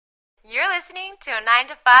You're listening to a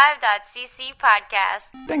 9to5.cc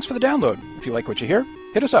podcast. Thanks for the download. If you like what you hear,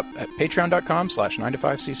 hit us up at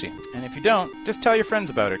patreon.com/9to5cc. And if you don't, just tell your friends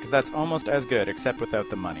about it, because that's almost as good, except without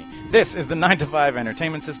the money. This is the 9 to 5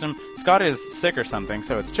 entertainment system. Scott is sick or something,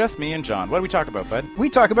 so it's just me and John. What do we talk about, bud? We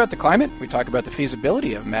talk about the climate. We talk about the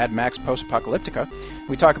feasibility of Mad Max Post-Apocalyptica.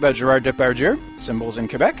 We talk about Gerard Depardieu, symbols in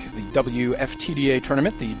Quebec, the WFTDA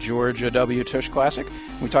tournament, the Georgia W. Tush Classic.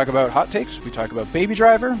 We talk about hot takes. We talk about Baby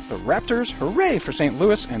Driver, the Raptors, hooray for St.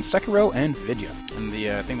 Louis, and Sekiro and Vidya. And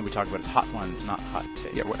the thing that we talk about is hot ones, not hot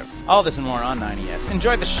takes. Yeah, whatever. All this and more on 9ES.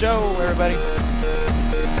 Enjoy the show, everybody.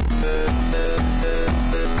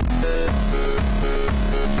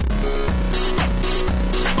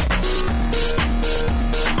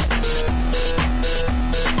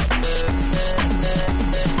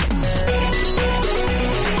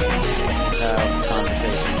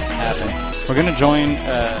 Conversations happen. We're going to join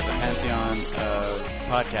the pantheon of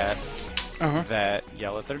podcasts that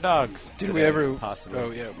yell at their dogs. Did we ever? Possibly. Oh,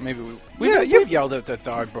 yeah, maybe we. Yeah, you've yelled at that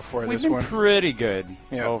dog before We've this been one. pretty good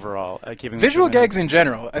overall at keeping visual gags in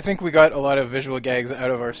general. I think we got a lot of visual gags out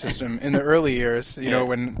of our system in the early years, you know,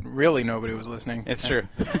 when really nobody was listening. It's true.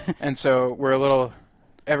 And so we're a little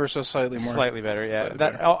ever so slightly more. Slightly better, yeah. Slightly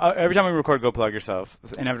better. Every time we record Go Plug Yourself,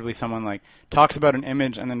 inevitably someone like talks about an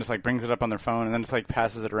image and then just like brings it up on their phone and then just like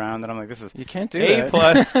passes it around, and I'm like, this is You can't do A+,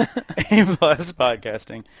 that. A+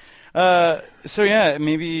 podcasting. So yeah,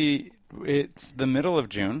 maybe it's the middle of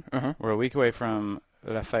June. We're a week away from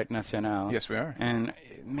La Fête Nationale. Yes, we are. And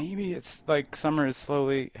maybe it's like summer is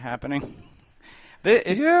slowly happening.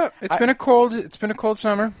 It's been a cold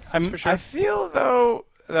summer. That's for sure. I feel though,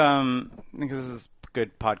 because this is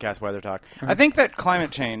good podcast weather talk, I think that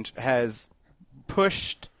climate change has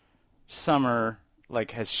pushed summer,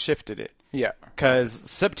 like has shifted it. Yeah. Because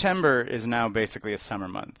September is now basically a summer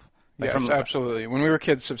month. Like Yes, absolutely. When we were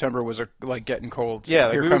kids, September was like getting cold. Yeah,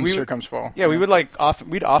 like here comes fall. Yeah, we would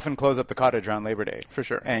we'd often close up the cottage around Labor Day for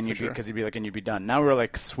sure, and you'd be done. Now we're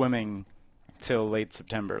like swimming till late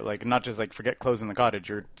September. Like not just like forget closing the cottage,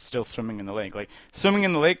 you're still swimming in the lake. Like swimming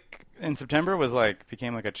in the lake in September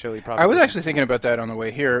became like a chilly proposition. I was actually thinking about that on the way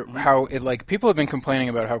here. How it like people have been complaining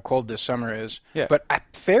about how cold this summer is. Yeah. But I'm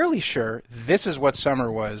fairly sure this is what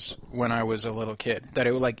summer was when I was a little kid. That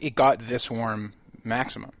it got this warm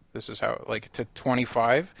maximum. This is how, like, to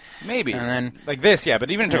 25? Maybe. And then, like this, yeah,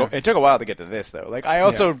 but even it took a while to get to this, though. Like, I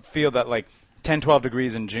also feel that, like, 10, 12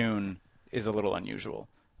 degrees in June is a little unusual.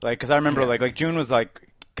 Like, because I remember, like, June was, like,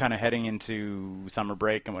 kind of heading into summer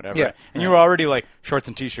break and whatever. Yeah. And you were already, like, shorts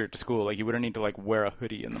and T-shirt to school. Like, you wouldn't need to, like, wear a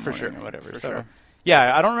hoodie in the morning or whatever. Sure.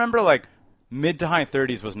 Yeah, I don't remember, like, mid to high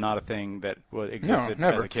 30s was not a thing that existed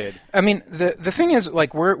as a kid. I mean, the thing is,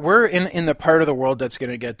 like, we're in the part of the world that's going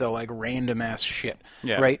to get the, like, random ass shit,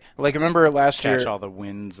 right? Like, remember last year, catch all the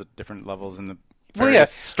winds at different levels in the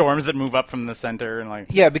various storms that move up from the center and like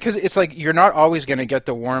because it's like you're not always going to get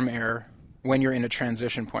the warm air when you're in a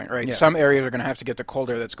transition point, right? Yeah. Some areas are going to have to get the cold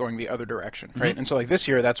air that's going the other direction, right? And so, like, this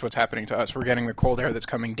year, that's what's happening to us. We're getting the cold air that's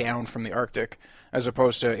coming down from the Arctic as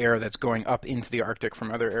opposed to air that's going up into the Arctic from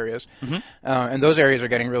other areas. And those areas are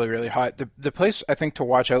getting really, really hot. The place, I think, to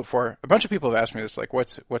watch out for, a bunch of people have asked me this, like,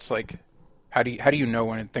 what's like, how do you know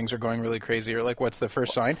when things are going really crazy, or, like, what's the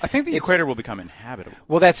first sign? I think the equator will become inhabitable.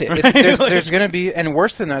 Well, that's it. There's going to be, and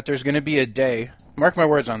worse than that, there's going to be a day. Mark my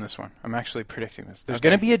words on this one. I'm actually predicting this. There's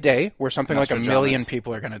going to be a day where something like 1 million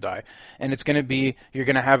people are going to die. And it's going to be, you're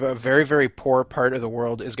going to have a very, very poor part of the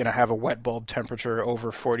world is going to have a wet bulb temperature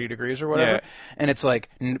over 40 degrees or whatever. Yeah. And it's like,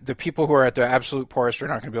 the people who are at the absolute poorest are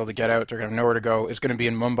not going to be able to get out. They're going to have nowhere to go. It's going to be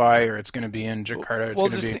in Mumbai, or it's going to be in Jakarta.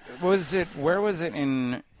 Where was it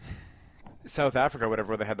in South Africa or whatever,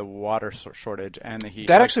 where they had the water shortage and the heat?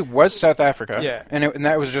 That actually was South Africa. Yeah. And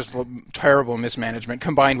that was just terrible mismanagement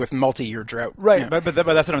combined with multi-year drought. Right, Yeah. but that's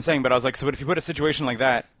what I'm saying. But I was like, so if you put a situation like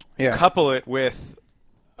that, couple it with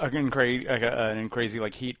an crazy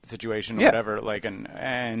like heat situation or whatever, like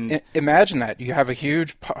and imagine that you have a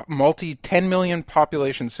huge 10 million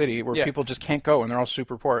population city where people just can't go and they're all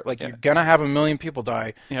super poor. Like you're gonna have 1 million people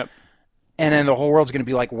die. Yep. And then the whole world's gonna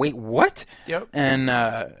be like, wait, what? Yep. And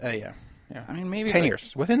yeah. I mean, maybe 10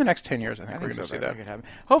 years. Within the next 10 years, I think we're going to see that. Could happen.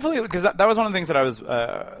 Hopefully, because that was one of the things that I was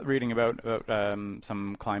reading about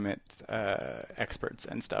some climate experts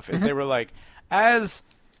and stuff. Is they were like, as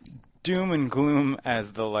doom and gloom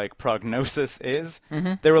as the like prognosis is,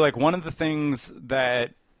 they were like, one of the things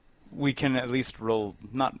that we can at least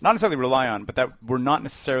not necessarily rely on, but that we're not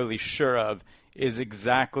necessarily sure of is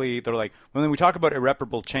exactly, they're like, when we talk about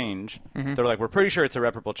irreparable change, they're like, we're pretty sure it's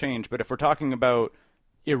irreparable change, but if we're talking about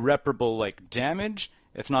irreparable like damage,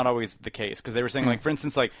 it's not always the case. Because they were saying, like, for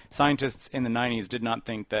instance, like, scientists in the 90s did not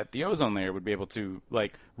think that the ozone layer would be able to,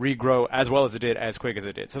 like, regrow as well as it did, as quick as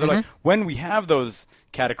it did. So they're like, when we have those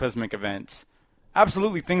cataclysmic events,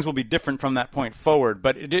 absolutely things will be different from that point forward.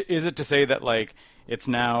 But is it to say that, like, it's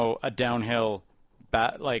now a downhill...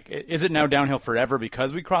 like, is it now downhill forever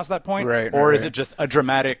because we crossed that point? Right, or right, is it just a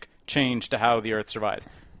dramatic change to how the Earth survives?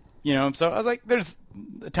 You know, so I was like, there's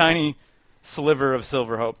a tiny sliver of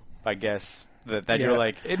silver hope, I guess, that you're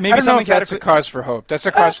like, it may I be don't know something if that's a cause for hope. That's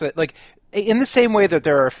a cause that, like, in the same way that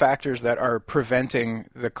there are factors that are preventing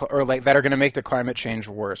or like that are going to make the climate change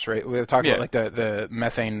worse, right? We were talking about like the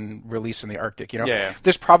methane release in the Arctic, you know? Yeah.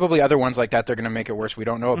 There's probably other ones like that that are going to make it worse we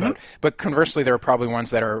don't know about. But conversely, there are probably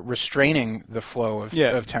ones that are restraining the flow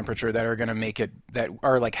of temperature that are going to make it, that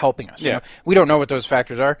are like helping us. You know? We don't know what those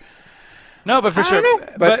factors are. No, but for sure. Know,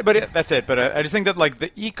 but that's it. But I just think that, like, the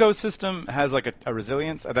ecosystem has, like, a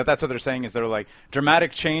resilience. That's what they're saying, is they're like,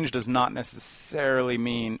 dramatic change does not necessarily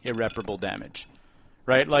mean irreparable damage.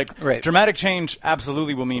 Right? Like, dramatic change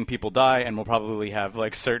absolutely will mean people die, and we'll probably have,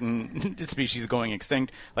 like, certain species going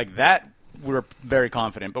extinct. Like, that, we're very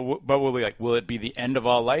confident. But we'll be like, will it be the end of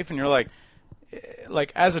all life? And you're like,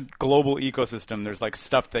 as a global ecosystem, there's like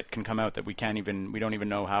stuff that can come out that we don't even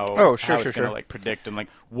know how it's going to like predict, and like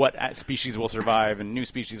what species will survive and new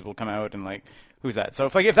species will come out, and like who's that? So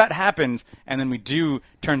if that happens and then we do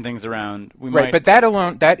turn things around, we might. But that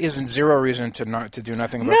alone, that isn't zero reason to do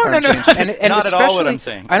nothing about climate change. And not at all what I'm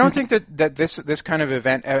saying. I don't think that this kind of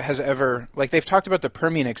event has ever, like, they've talked about the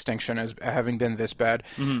Permian extinction as having been this bad,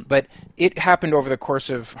 but it happened over the course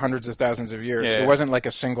of hundreds of thousands of years. It wasn't like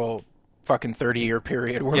a single fucking 30-year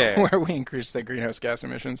period where we increase the greenhouse gas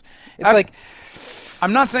emissions.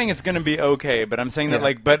 I'm not saying it's going to be okay, but I'm saying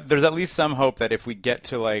that but there's at least some hope that if we get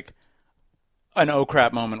to like an oh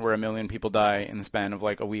crap moment where 1 million people die in the span of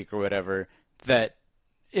like a week or whatever, that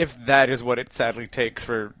if that is what it sadly takes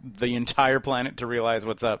for the entire planet to realize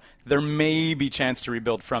what's up, there may be chance to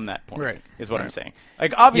rebuild from that point. Is what I'm saying.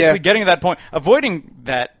 Like, obviously getting to that point, avoiding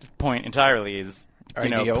that point entirely is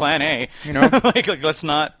ideal. Plan A. You know, like let's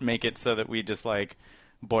not make it so that we just like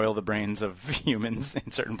boil the brains of humans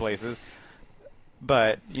in certain places.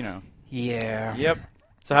 But Yep.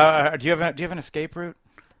 So how do you have an escape route?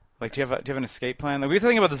 Like, do you have an escape plan? Like, we used to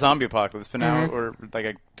think about the zombie apocalypse, but now we're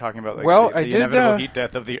like talking about like the inevitable heat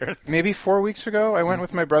death of the Earth. Maybe 4 weeks ago, I went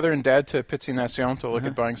with my brother and dad to Pittsy-Nation to look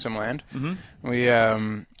at buying some land. We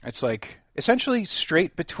it's like essentially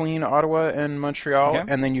straight between Ottawa and Montreal,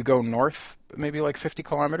 and then you go north maybe like 50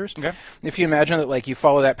 kilometers. If you imagine that, like, you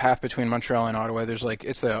follow that path between Montreal and Ottawa, there's like,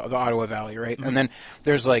 it's the Ottawa Valley, right? And then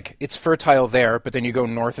there's like, it's fertile there, but then you go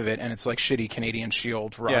north of it and it's like shitty Canadian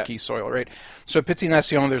Shield rocky soil, right? So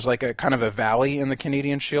Pittsy-Nation, there's like a kind of a valley in the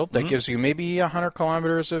Canadian Shield that gives you maybe 100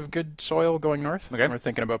 kilometers of good soil going north. We're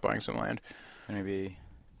thinking about buying some land. And maybe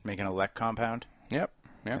making a LEC compound.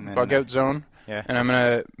 Bug out zone. And I'm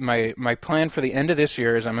gonna my plan for the end of this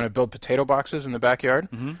year is I'm gonna build potato boxes in the backyard.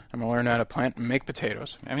 I'm gonna learn how to plant and make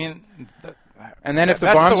potatoes. I mean, and then if the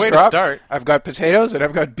bombs drop, I've got potatoes and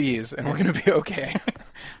I've got bees, and we're gonna be okay.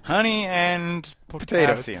 Honey and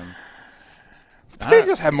potassium.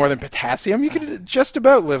 Potatoes have more than potassium. You could just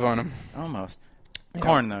about live on them. Almost.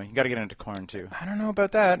 Corn though, you got to get into corn too. I don't know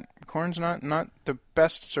about that. Corn's not the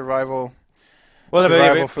best survival. Food.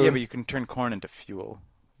 Yeah, but you can turn corn into fuel.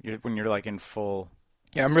 When you're like in full.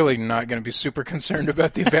 Yeah, I'm really not going to be super concerned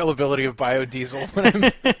about the availability of biodiesel when I'm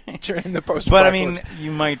during the post-apocalypse. But I mean, you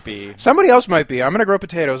might be. Somebody else might be. I'm going to grow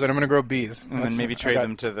potatoes and I'm going to grow bees. And then maybe trade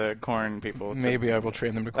them to the corn people. Maybe I will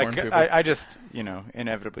trade them to corn people. I just,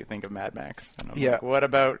 inevitably think of Mad Max. And I'm like, what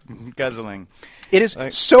about guzzling? It is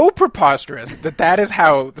so preposterous that is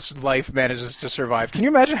how this life manages to survive. Can you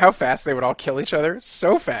imagine how fast they would all kill each other?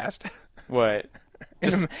 So fast. What?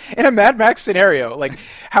 In a Mad Max scenario, like,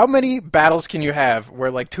 how many battles can you have where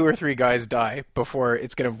like 2 or 3 guys die before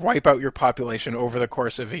it's going to wipe out your population over the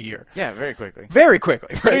course of a year? Yeah, very quickly. Very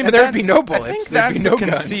quickly, right? And there'd be no bullets. I think there'd that's be no the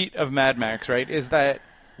conceit of Mad Max, right? Is that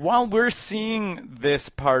while we're seeing this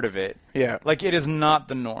part of it, like, it is not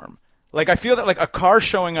the norm. Like, I feel that like a car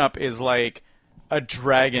showing up is like a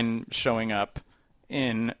dragon showing up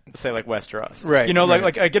in, say, like Westeros, right?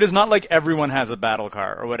 Like it is not like everyone has a battle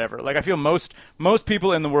car or whatever. Like, I feel most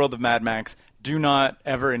people in the world of Mad Max do not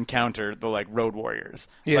ever encounter the like road warriors.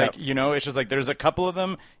 Yeah. Like, you know, it's just like there's a couple of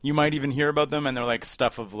them, you might even hear about them, and they're like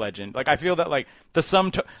stuff of legend. Like I feel that like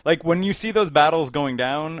like when you see those battles going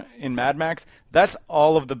down in Mad Max, that's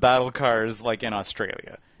all of the battle cars like in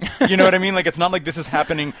Australia. You know what I mean? Like it's not like this is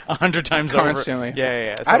happening 100 times Constantly. over.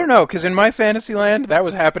 Yeah. So, I don't know, because in my fantasy land, that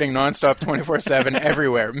was happening nonstop, 24/7,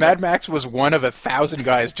 everywhere. Mad Max was one of 1,000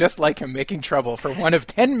 guys just like him making trouble for one of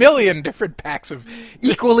 10 million different packs of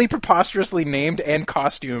equally preposterously named and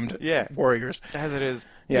costumed warriors. As it is.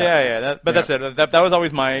 Yeah. That's it. That was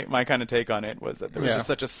always my kind of take on it, was that there was just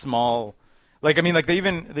such a small. Like I mean, like they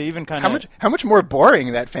even kind of how much more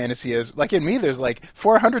boring that fantasy is. Like in me, there's like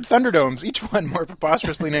 400 Thunderdomes, each one more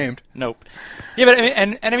preposterously named. Nope. Yeah, but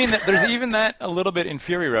I mean, there's even that a little bit in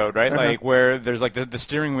Fury Road, right? Like where there's like the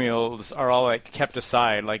steering wheels are all like kept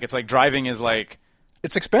aside. Like it's like driving is like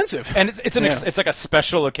it's expensive, and it's like a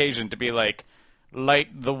special occasion to be like light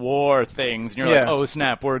the war things, and you're like, oh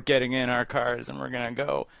snap, we're getting in our cars and we're gonna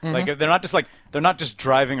go. Like they're not just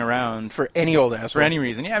driving around for any old asshole for any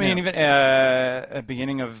reason. Yeah, I mean even at the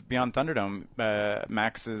beginning of Beyond Thunderdome,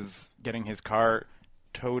 Max is getting his car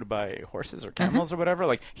towed by horses or camels or whatever.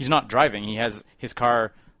 Like he's not driving; he has his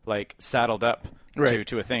car like saddled up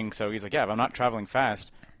to a thing. So he's like, yeah, if I'm not traveling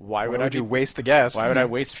fast, why would you waste the gas? Why would I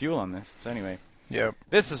waste fuel on this? So anyway. Yeah.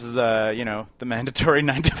 This is, the mandatory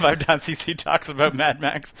 9to5.cc talks about Mad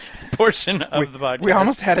Max portion of the podcast. We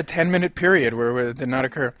almost had a 10-minute period where it did not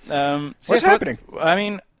occur. What's happening? I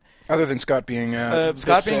mean... Other than Scott being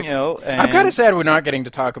being ill. And I'm kind of sad we're not getting to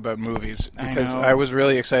talk about movies, because I was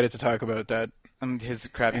really excited to talk about that. His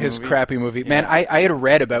crappy movie. Yeah. Man, I had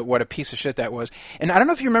read about what a piece of shit that was. And I don't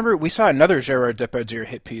know if you remember, we saw another Gérard Depardieu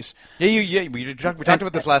hit piece. Yeah, we talked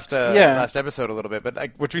about this last episode a little bit,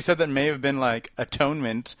 but which we said that may have been like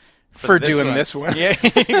atonement for doing this one. Yeah,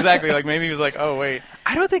 exactly. Like maybe he was like, oh wait.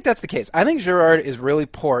 I don't think that's the case. I think Gérard is really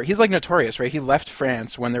poor. He's like notorious, right? He left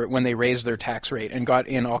France when they raised their tax rate and got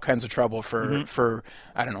in all kinds of trouble for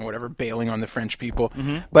I don't know, whatever, bailing on the French people.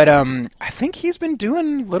 But I think he's been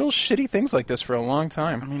doing little shitty things like this for a long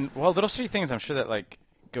time. I mean, well, little shitty things, I'm sure that like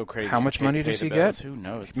go crazy. How much money does he get? Who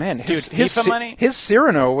knows? Man, dude, his FIFA money? His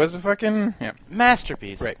Cyrano was a fucking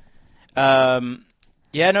masterpiece. Right.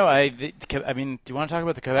 Yeah, no, I mean, do you want to talk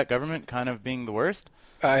about the Quebec government kind of being the worst?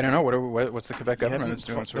 I don't know. What's the Quebec government that's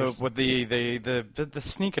doing this worst? The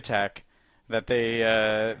sneak attack that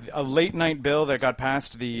a late night bill that got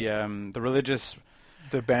passed, the religious...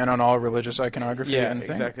 The ban on all religious iconography and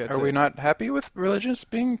thing? Exactly. Are we not happy with religions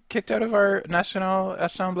being kicked out of our National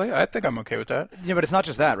Assemblée? I think I'm okay with that. Yeah, but it's not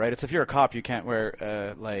just that, right? It's if you're a cop, you can't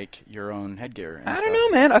wear like your own headgear. I don't know,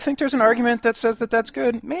 man. I think there's an argument that says that that's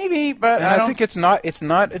good. Maybe, but I think it's not. It's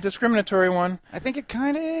not a discriminatory one. I think it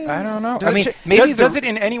kind of is. I don't know. Does it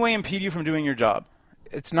in any way impede you from doing your job?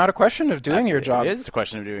 It's not a question of doing your job. It is a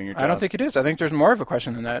question of doing your job. I don't think it is. I think there's more of a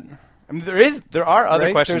question than that. I mean, there are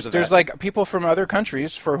other questions. There's like people from other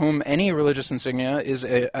countries for whom any religious insignia is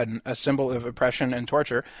a symbol of oppression and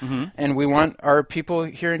torture, and we want our people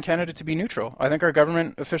here in Canada to be neutral. I think our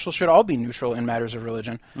government officials should all be neutral in matters of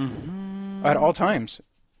religion at all times.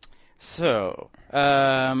 So,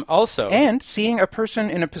 also... And seeing a person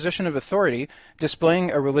in a position of authority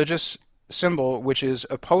displaying a religious symbol which is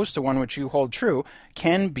opposed to one which you hold true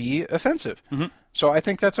can be offensive. So I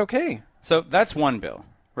think that's okay. So that's one bill.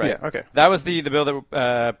 Right. Yeah, okay. That was the bill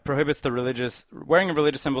that prohibits the wearing of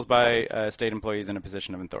religious symbols by state employees in a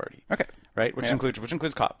position of authority. Okay. Right? Which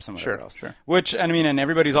includes cops and whatever else. Sure. Which, I mean, and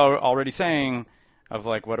everybody's already saying of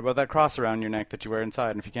like, what about that cross around your neck that you wear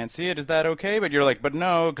inside? And if you can't see it, is that okay? But you're like, but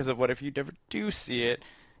no, because of what if you ever do see it?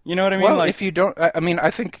 You know what I mean? Well, like, if you don't, I mean, I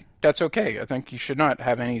think that's okay. I think you should not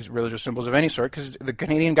have any religious symbols of any sort because the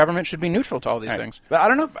Canadian government should be neutral to all these things. But I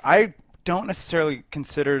don't know. I don't necessarily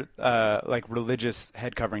consider like religious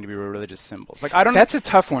head covering to be religious symbols. Like I don't. That's a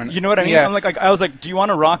tough one. You know what I mean? Yeah. I'm like I was like, do you want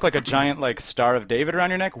to rock like a giant like Star of David around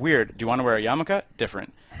your neck? Weird. Do you want to wear a yarmulke?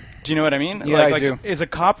 Different. Do you know what I mean? Yeah, I do. Is a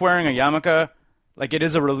cop wearing a yarmulke like it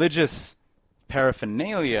is a religious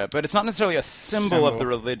paraphernalia, but it's not necessarily a symbol of the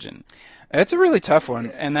religion. It's a really tough one,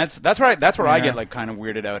 and that's where I get like kind of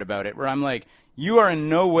weirded out about it. Where I'm like, you are in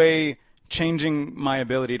no way changing my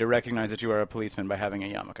ability to recognize that you are a policeman by having a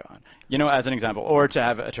yarmulke on, you know, as an example, or to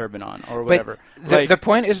have a turban on, or whatever. But the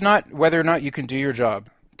point is not whether or not you can do your job.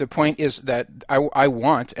 The point is that I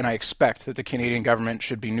want and I expect that the Canadian government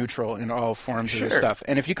should be neutral in all forms of this stuff.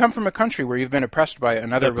 And if you come from a country where you've been oppressed by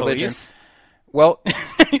another religion... Police? Well,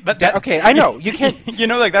 okay, I know you can't. You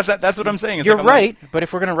know, like that's what I'm saying. It's you're like, right, but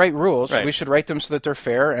if we're going to write rules, right. we should write them so that they're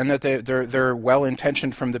fair and that they're well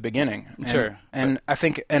intentioned from the beginning. And I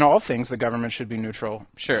think in all things the government should be neutral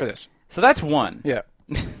for this. So that's one. Yeah.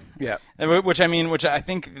 Yeah. Which I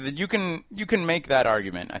think that you can make that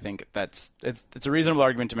argument. I think it's a reasonable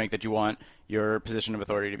argument to make that you want your position of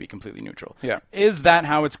authority to be completely neutral. Yeah. Is that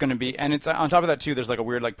how it's going to be? And it's on top of that too. There's like a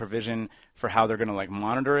weird like provision for how they're going to like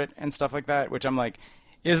monitor it and stuff like that. Which I'm like,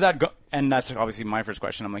 is that and that's obviously my first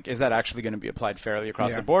question. I'm like, is that actually going to be applied fairly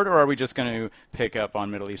across the board, or are we just going to pick up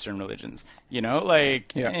on Middle Eastern religions?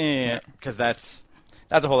 Because that's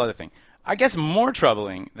a whole other thing. I guess more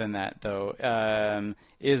troubling than that, though,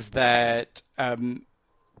 is that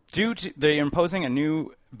due to they're imposing a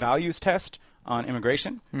new values test on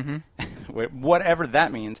immigration, whatever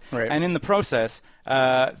that means, right. And in the process,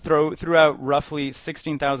 threw out roughly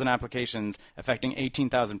 16,000 applications affecting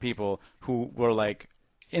 18,000 people who were like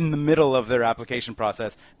in the middle of their application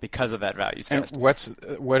process because of that values test. And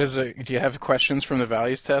what is it? Do you have questions from the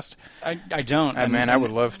values test? I don't. I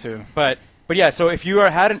would love to. But yeah, so if you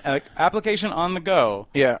had an application on the go,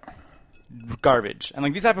 garbage. And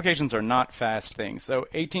like these applications are not fast things. So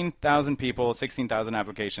 18,000 people, 16,000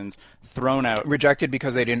 applications thrown out, rejected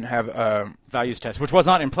because they didn't have a values test, which was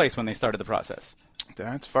not in place when they started the process.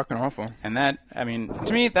 That's fucking awful. And that, I mean,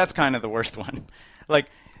 to me, that's kind of the worst one. Like,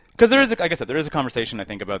 because there is, like I said, there is a conversation I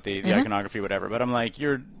think about the iconography, whatever. But I'm like,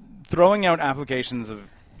 you're throwing out applications of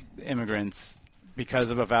immigrants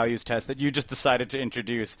because of a values test that you just decided to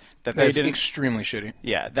introduce that they didn't. Extremely shitty.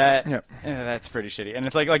 Yeah, that's pretty shitty. And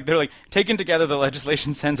it's like they're like taken together. The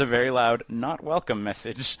legislation sends a very loud "not welcome"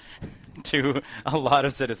 message to a lot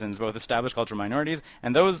of citizens, both established cultural minorities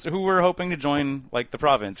and those who were hoping to join, like the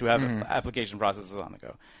province, who have application processes on the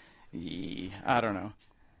go. I don't know.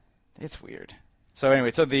 It's weird. So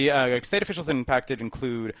anyway, so the state officials impacted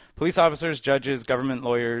include police officers, judges, government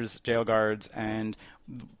lawyers, jail guards, and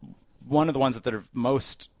one of the ones that are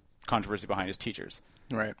most controversy behind is teachers.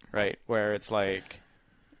 Right. Right. Where it's like,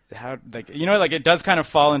 it does kind of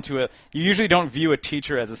fall into you usually don't view a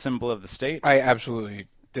teacher as a symbol of the state. I absolutely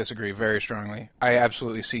disagree very strongly. I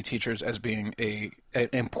absolutely see teachers as being an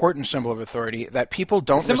important symbol of authority that people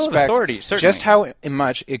don't respect. Authority, just how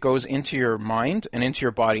much it goes into your mind and into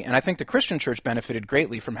your body. And I think the Christian church benefited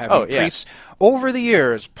greatly from having priests over the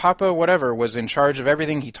years. Papa whatever was in charge of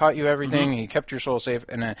everything. He taught you everything. He kept your soul safe.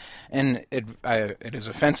 And it is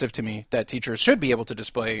offensive to me that teachers should be able to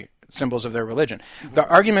display symbols of their religion. The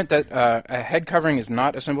argument that a head covering is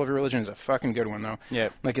not a symbol of your religion is a fucking good one, though.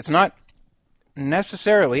 Yeah. Like, it's not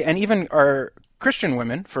necessarily, and even our Christian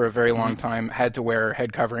women for a very long time had to wear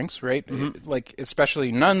head coverings, right? Like, especially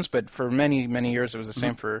nuns, but for many, many years it was the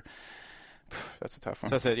same for... That's a tough one.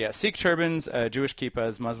 So that's it, yeah. Sikh turbans, Jewish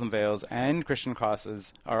kippas, Muslim veils, and Christian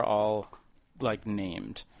crosses are all, like,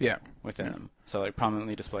 named within them. So, like,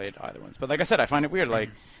 prominently displayed either ones. But like I said, I find it weird.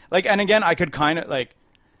 Like, and again, I could kind of, like,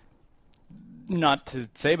 not to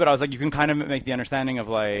say, but I was like, you can kind of make the understanding of,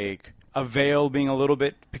 like, a veil being a little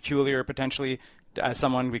bit peculiar potentially as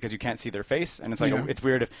someone because you can't see their face, and it's like it's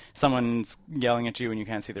weird if someone's yelling at you and you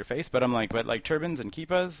can't see their face. But I'm like, but like turbans and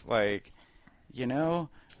kippas, like, I'm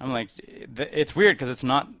like, it's weird because it's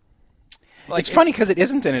not. Like, it's funny because it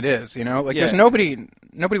isn't and it is. Like there's nobody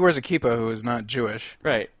wears a kippah who is not Jewish.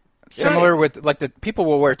 Right. Similar with like the people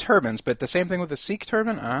will wear turbans, but the same thing with the Sikh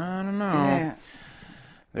turban. I don't know.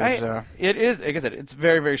 Yeah. It is, like I said, it's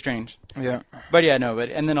very, very strange. Yeah. But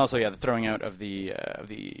and then also, the throwing out of the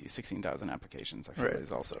 16,000 applications, I feel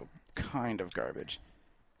is also kind of garbage.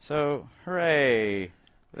 So, hooray.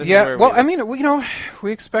 Well, I mean, we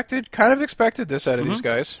kind of expected this out of these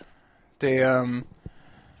guys. They, Yeah.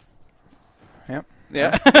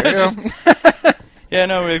 Yeah,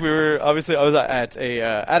 no, we were, obviously, I was at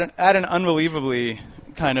an unbelievably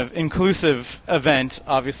kind of inclusive event,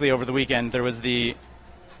 obviously, over the weekend. There was the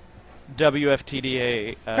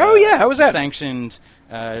WFTDA how was that? Sanctioned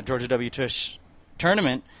Georgia W. Tush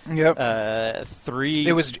tournament. Yep.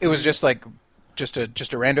 It was just a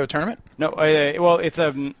rando tournament? No, well, it's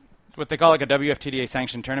what they call like a WFTDA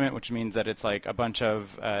sanctioned tournament, which means that it's like a bunch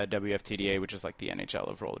of WFTDA, which is like the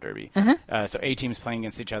NHL of roller derby. So A teams playing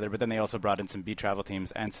against each other, but then they also brought in some B travel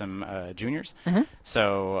teams and some juniors.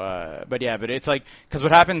 So, but it's like, because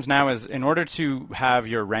what happens now is in order to have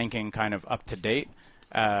your ranking kind of up to date,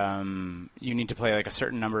 you need to play like a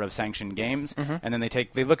certain number of sanctioned games, and then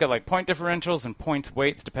they look at like point differentials and points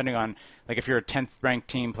weights depending on, like, if you're a 10th ranked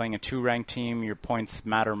team playing a 2 ranked team, your points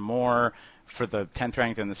matter more for the 10th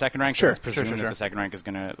ranked than the second ranked. Sure, it's presumed that the second rank is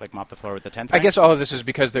going to like mop the floor with the 10th ranked. I guess all of this is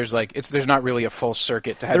because there's not really a full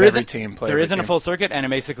circuit to have every team play. There isn't a full circuit, and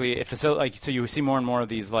so you see more and more of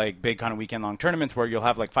these like big kind of weekend long tournaments where you'll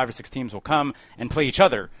have like 5 or 6 teams will come and play each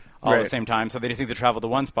other all at the same time, so they just need to travel to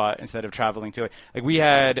one spot instead of traveling to like we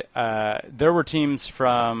had there were teams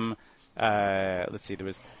from let's see, there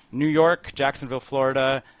was New York, Jacksonville,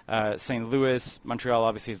 Florida, St. Louis, Montreal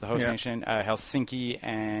obviously is the host nation, Helsinki,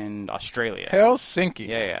 and Australia. Helsinki.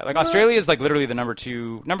 Yeah. Like Australia is like literally the number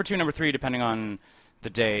two, number three, depending on the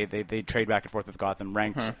day. They trade back and forth with Gotham.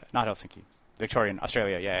 Ranked, not Helsinki, Victorian,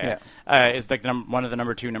 Australia. Is like one of the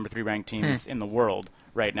number 2, number 3 ranked teams in the world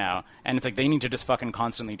right now, and it's like they need to just fucking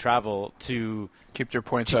constantly travel to keep their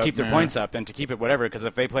points up and to keep it whatever. Because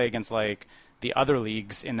if they play against like the other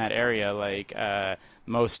leagues in that area, like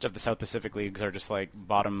most of the South Pacific leagues are just like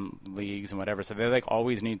bottom leagues and whatever, so they like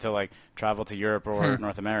always need to like travel to Europe or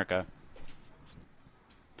North America.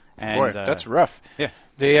 And, boy, that's rough. Yeah.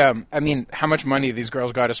 They, I mean, how much money these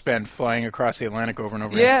girls got to spend flying across the Atlantic over and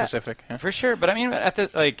over in the Pacific? Yeah, for sure. But I mean,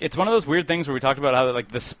 it's one of those weird things where we talked about how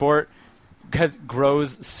like the sport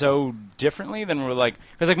grows so differently than we're like,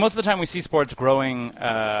 because like most of the time we see sports growing,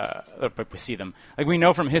 we see them like we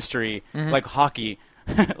know from history, like hockey,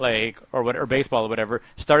 like or baseball or whatever,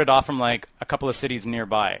 started off from like a couple of cities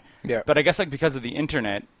nearby. Yeah. But I guess like because of the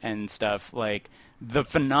internet and stuff, like the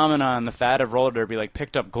phenomenon, the fad of roller derby, like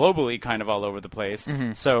picked up globally, kind of all over the place.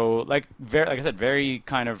 So like like I said, very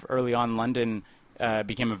kind of early on, London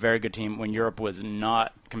became a very good team when Europe was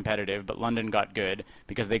not competitive, but London got good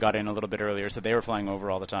because they got in a little bit earlier, so they were flying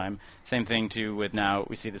over all the time. Same thing too with now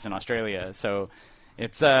we see this in Australia. So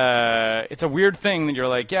it's a weird thing that you're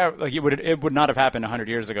like, like it would not have happened 100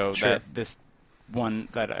 years ago that this one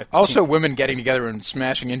that also women getting together and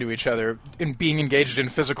smashing into each other and being engaged in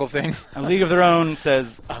physical things. A league of their own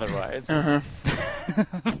says otherwise.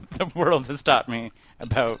 The world has taught me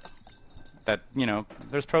about that,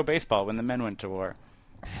 there's pro baseball when the men went to war.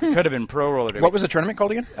 Could have been pro roller derby. What was the tournament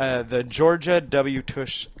called again? The Georgia W.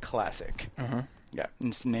 Tush Classic. Yeah,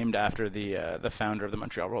 it's named after the founder of the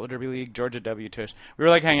Montreal Roller Derby League, Georgia W. Tush. We were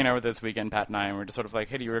like hanging out with this weekend, Pat and I, and we are just sort of like,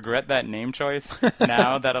 hey, do you regret that name choice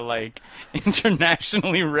now that a like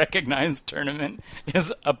internationally recognized tournament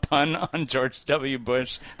is a pun on George W.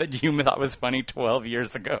 Bush that you thought was funny 12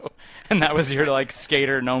 years ago, and that was your like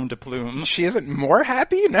skater nom de plume? She isn't more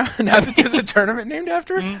happy now that there's a tournament named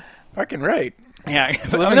after her? Fucking right. Yeah,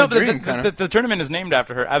 the tournament is named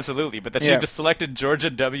after her, absolutely, but that she just selected Georgia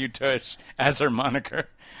W. Tush as her moniker.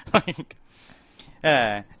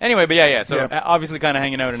 Anyway, but so obviously kind of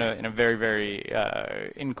hanging out in a very, very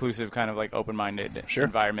inclusive, kind of like open-minded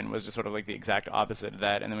environment was just sort of like the exact opposite of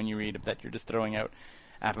that. And then when you read that you're just throwing out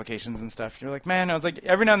applications and stuff, you're like, man, I was like,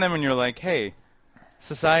 every now and then when you're like, hey,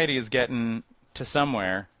 society is getting to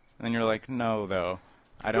somewhere, and then you're like, no, though,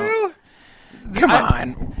 I don't... Well, come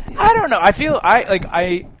on. I don't know. I feel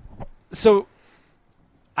so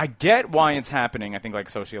I get why it's happening. I think, like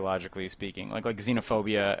sociologically speaking, like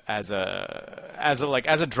xenophobia as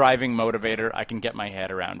a driving motivator, I can get my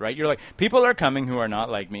head around. Right? You're like, people are coming who are not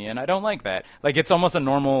like me, and I don't like that. Like, it's almost a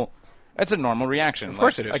normal. It's a normal reaction. Of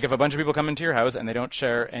course it is. Like, if a bunch of people come into your house and they don't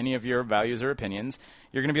share any of your values or opinions,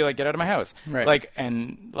 you're going to be like, get out of my house. Right. Like,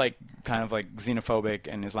 and, like, kind of, like, xenophobic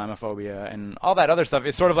and Islamophobia and all that other stuff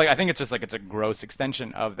is sort of like, I think it's just, like, it's a gross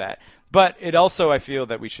extension of that. But it also, I feel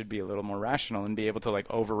that we should be a little more rational and be able to, like,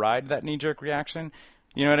 override that knee-jerk reaction.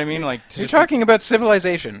 You know what I mean? Like, you're talking about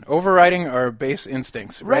civilization, overriding our base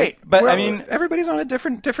instincts, right? But I mean, everybody's on a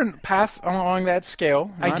different path along that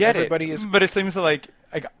scale. I get it, but it seems like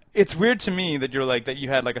it's weird to me that you're like that you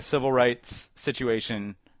had like a civil rights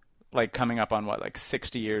situation like coming up on what, like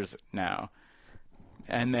 60 years now,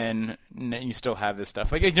 and then you still have this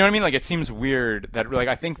stuff. Like, you know what I mean? Like, it seems weird that like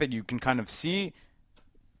I think that you can kind of see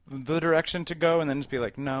the direction to go and then just be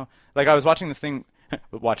like, no. Like, I was watching this thing. I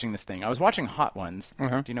was watching Hot Ones.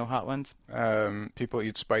 Do you know Hot Ones? People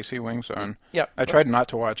eat spicy wings on. Yep. I tried not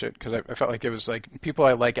to watch it because I felt like it was like people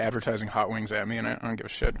I like advertising hot wings at me, and I don't give a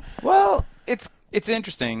shit. Well, it's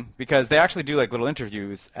interesting because they actually do like little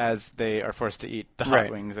interviews as they are forced to eat the hot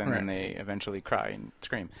wings, and then they eventually cry and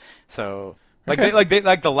scream. So like they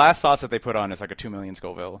the last sauce that they put on is like a 2 million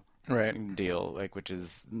Scoville. Deal, like, which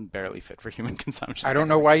is barely fit for human consumption. I don't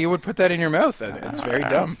know why you would put that in your mouth. It's very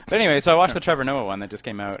dumb. But anyway, so I watched the Trevor Noah one that just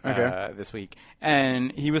came out this week,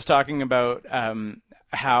 and he was talking about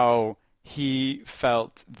how he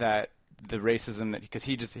felt that the racism that because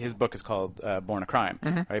his book is called Born a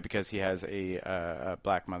Crime, right? Because he has a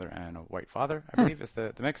black mother and a white father, I believe is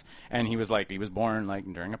the mix, and he was born like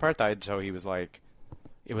during apartheid, so he was like,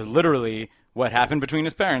 it was literally. What happened between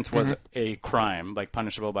his parents was a crime, like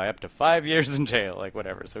punishable by up to 5 years in jail, like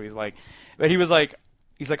whatever. So he's like, but he's like,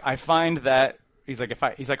 I find that he's like,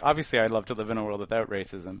 obviously I'd love to live in a world without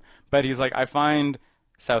racism, but he's like, I find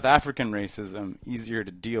South African racism easier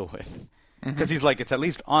to deal with because he's like, it's at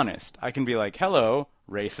least honest. I can be like, hello,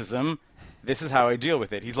 racism. This is how I deal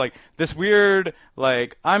with it. He's like, this weird,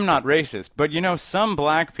 like, I'm not racist, but some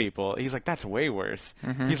black people, he's like, that's way worse.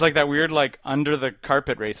 He's like that weird, like, under the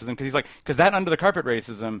carpet racism, because he's like, because that under the carpet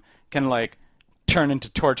racism can, like, turn into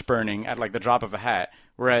torch burning at, like, the drop of a hat,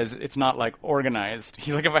 whereas it's not, like, organized.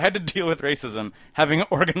 He's like, if I had to deal with racism, having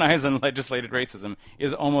organized and legislated racism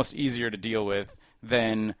is almost easier to deal with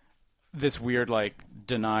than this weird, like,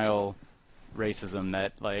 denial racism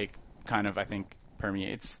that, like, kind of, I think,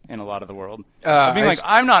 permeates in a lot of the world. Being like,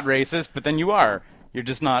 I'm not racist, but then you are. You're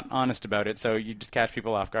just not honest about it, so you just catch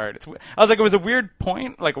people off guard. I was like, it was a weird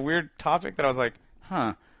point, like a weird topic that I was like,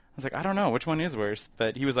 huh. I was like, I don't know, which one is worse?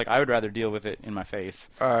 But he was like, I would rather deal with it in my face.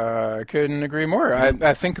 I couldn't agree more.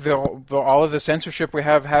 I think all of the censorship we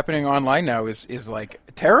have happening online now is like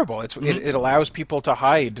terrible. It allows people to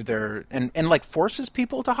hide their and like forces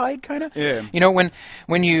people to hide, kind of. Yeah.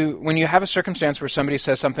 When you have a circumstance where somebody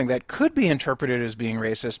says something that could be interpreted as being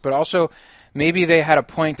racist, but also maybe they had a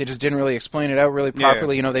point, they just didn't really explain it out really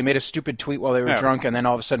properly. Yeah. They made a stupid tweet while they were drunk, and then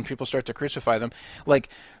all of a sudden people start to crucify them. Like,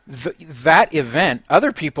 that event,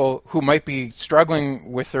 other people who might be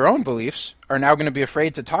struggling with their own beliefs are now going to be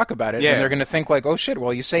afraid to talk about it, and they're going to think like, oh shit,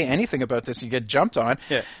 well, you say anything about this, you get jumped on.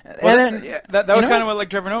 Yeah. Well, and then that was kind of what like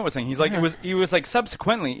Trevor Noah was saying. He's like, he was like,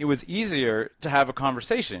 subsequently, it was easier to have a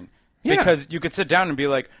conversation because you could sit down and be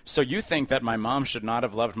like, so you think that my mom should not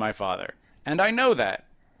have loved my father, and I know that.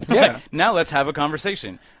 Yeah. Like, now let's have a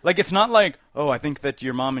conversation. Like, it's not like, oh, I think that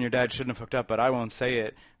your mom and your dad shouldn't have hooked up, but I won't say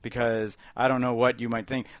it because I don't know what you might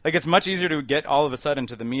think. Like, it's much easier to get all of a sudden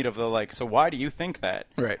to the meat of the, like, so why do you think that?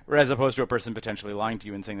 Right. As opposed to a person potentially lying to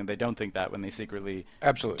you and saying that they don't think that when they secretly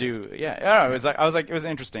Absolutely do. Yeah. I don't know, I was like, it was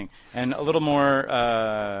interesting. And a little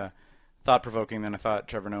more thought-provoking than I thought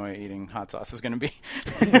Trevor Noah eating hot sauce was going to be.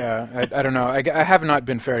 Yeah, I don't know. I have not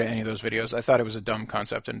been fair to any of those videos. I thought it was a dumb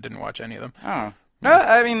concept and didn't watch any of them. Oh.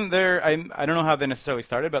 I mean, I don't know how they necessarily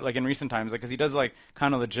started, but like in recent times, like, because he does like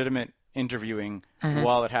kind of legitimate interviewing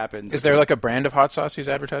while it happens. Is there like a brand of hot sauce he's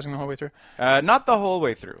advertising the whole way through? Not the whole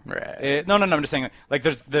way through. Right. No. I'm just saying, like,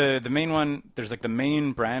 there's the main one. There's like the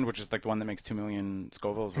main brand, which is like the one that makes 2 million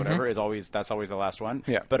Scovilles, whatever. That's always the last one.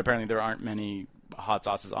 Yeah. But apparently there aren't many hot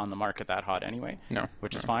sauces on the market that hot anyway. No.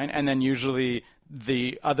 Which is fine. And then usually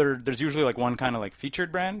there's usually like one kind of like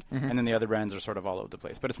featured brand, and then the other brands are sort of all over the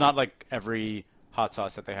place. But it's not like every hot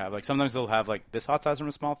sauce that they have. Like, sometimes they'll have like this hot sauce from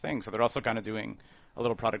a small thing, so they're also kind of doing a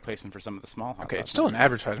little product placement for some of the small hot sauce. Okay, it's still an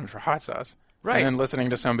advertisement for hot sauce. Right. And then listening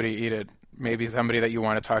to somebody eat it, maybe somebody that you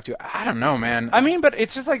want to talk to. I don't know, man. I mean, but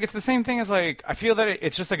it's just like, it's the same thing as like, I feel that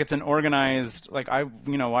it's just like, it's an organized, like, I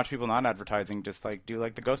watch people not advertising just like do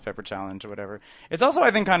like the ghost pepper challenge or whatever. It's also,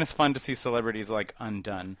 I think, kind of fun to see celebrities like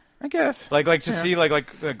undone. I guess. Like to see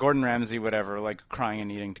like Gordon Ramsay, whatever, like crying and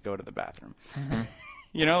needing to go to the bathroom.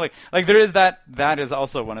 Like there is that is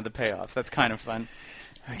also one of the payoffs. That's kind of fun.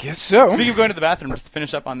 I guess so. Speaking of going to the bathroom, just to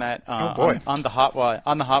finish up on that, oh boy. on the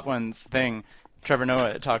hot ones thing, Trevor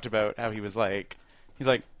Noah talked about how he has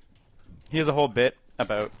a whole bit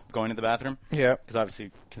about going to the bathroom. Yeah. Because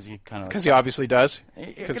he obviously does.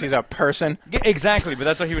 Because he's a person. Exactly, but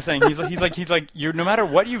that's what he was saying. He's like you're, no matter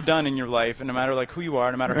what you've done in your life, and no matter like who you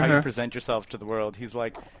are, no matter how you present yourself to the world, he's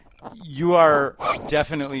like, you are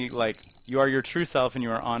definitely like, you are your true self, and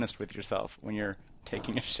you are honest with yourself when you're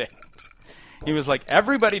taking a shit. He was like,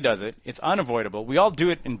 everybody does it. It's unavoidable. We all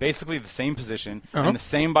do it in basically the same position, and the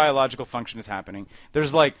same biological function is happening.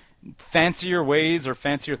 There's like fancier ways or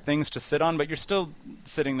fancier things to sit on, but you're still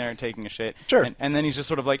sitting there and taking a shit. Sure. And then he's just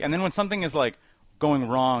sort of like, and then when something is like going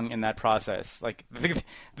wrong in that process, like the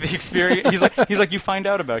experience, he's like, you find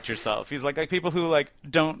out about yourself. He's like people who like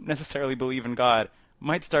don't necessarily believe in God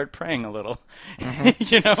might start praying a little,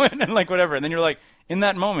 and like whatever. And then you're like, in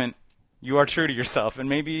that moment, you are true to yourself, and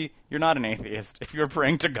maybe you're not an atheist if you're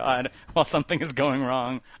praying to God while something is going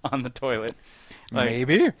wrong on the toilet. Like,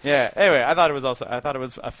 maybe. Yeah. Anyway, I thought it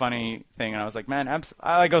was a funny thing, and I was like, man,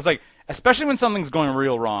 I was like, especially when something's going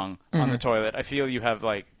real wrong on the toilet, I feel you have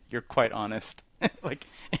like, you're quite honest, like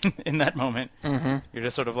in that moment. You're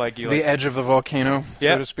just sort of like, the edge of the volcano,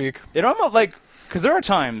 so to speak. It almost like, because there are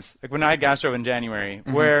times like when I had gastro in January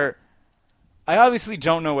where I obviously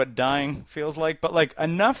don't know what dying feels like, but like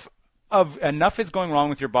enough is going wrong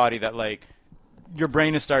with your body that like your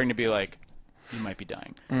brain is starting to be like, you might be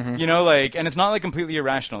dying. Like, and it's not like completely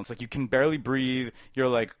irrational. It's like you can barely breathe. You're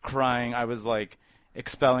like crying. I was like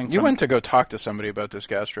expelling. You went to go talk to somebody about this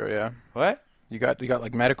gastro, yeah? What? You got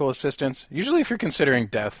like medical assistance. Usually, if you're considering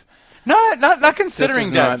death. No, not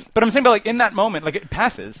considering death. But I'm saying, but like in that moment, like it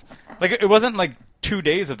passes. Like it wasn't like 2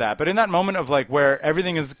 days of that. But in that moment of like where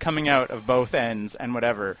everything is coming out of both ends and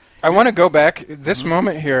whatever. I want to go back this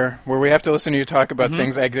moment here where we have to listen to you talk about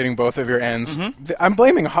things exiting both of your ends. I'm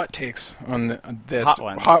blaming hot takes on this.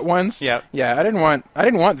 Hot ones. Yeah. Yeah. I didn't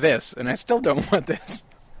want this, and I still don't want this.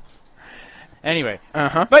 Anyway,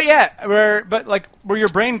 but yeah, where your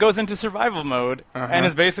brain goes into survival mode and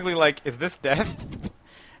is basically like, is this death?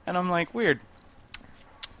 And I'm like, weird.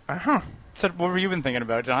 So what were you been thinking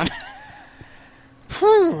about, John?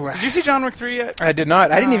 Did you see John Wick 3 yet? I did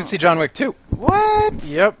not. I didn't even see John Wick 2. What?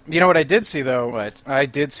 Yep. You know what I did see, though? What? I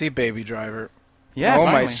did see Baby Driver. Yeah, oh,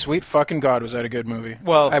 finally. my sweet fucking God, was that a good movie.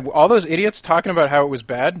 Well... all those idiots talking about how it was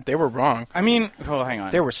bad, they were wrong. I mean... Well, hang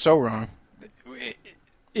on. They were so wrong.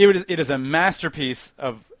 It is a masterpiece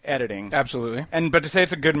of editing. Absolutely. But to say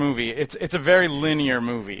it's a good movie, it's a very linear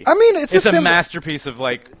movie. I mean, it's a masterpiece of,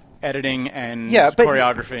 like... editing and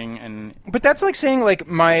choreographing and... But that's like saying, like,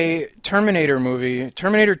 my Terminator movie,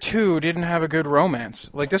 Terminator 2, didn't have a good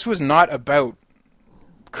romance. Like, this was not about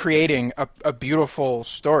creating a beautiful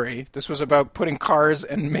story. This was about putting cars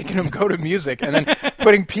and making them go to music and then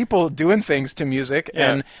putting people doing things to music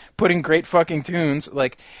and putting great fucking tunes.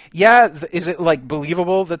 Like, is it, like,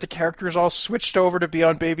 believable that the characters all switched over to be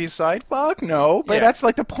on Baby's side? Fuck no. But that's,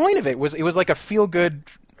 like, the point of it. It was like a feel-good...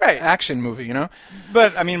 action movie, you know?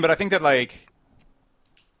 But I think that, like,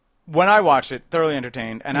 when I watched it, thoroughly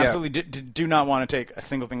entertained, and absolutely do not want to take a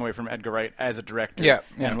single thing away from Edgar Wright as a director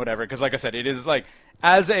and whatever, because, like I said, it is, like,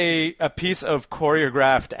 as a piece of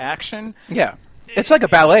choreographed action... Yeah. It's like a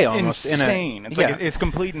ballet almost. Insane. It's like it's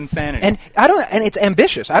complete insanity. And it's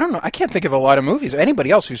ambitious. I don't know. I can't think of a lot of movies or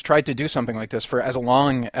anybody else who's tried to do something like this for as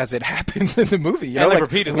long as it happens in the movie. You know, like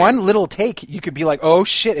repeatedly. One little take, you could be like, oh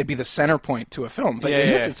shit, it'd be the center point to a film. But in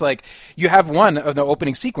this, it's like you have one of the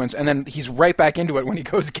opening sequence, and then he's right back into it when he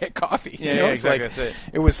goes to get coffee. Yeah, you know? Exactly. Like, that's it.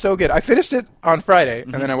 It was so good. I finished it on Friday,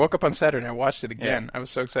 and then I woke up on Saturday and I watched it again. I was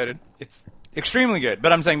so excited. It's extremely good.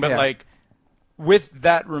 But I'm saying, like. With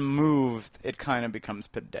that removed, it kind of becomes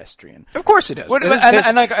pedestrian. Of course it does.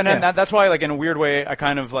 That's why, like, in a weird way, I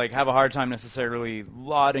kind of like have a hard time necessarily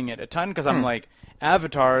lauding it a ton because I'm like,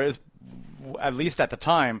 Avatar is, at least at the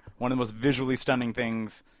time, one of the most visually stunning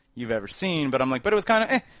things you've ever seen. But I'm like, but it was kind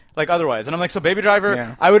of like otherwise. And I'm like, so Baby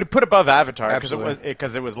Driver, I would put above Avatar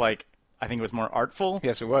because it was like, I think it was more artful.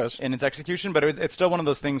 Yes, it was in its execution. But it's still one of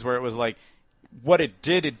those things where it was like, what it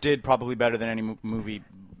did probably better than any movie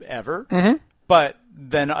ever. Mm-hmm. But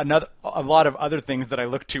then a lot of other things that I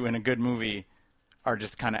look to in a good movie are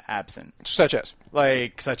just kind of absent. Such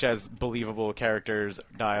as believable characters,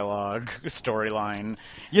 dialogue, storyline,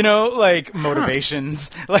 you know, like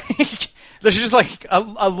motivations. Like there's just like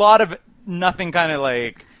a lot of nothing kind of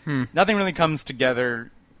like nothing really comes together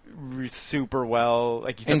super well.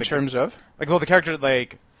 Like you said, in terms of like, well, the character,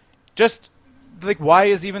 like, just like, why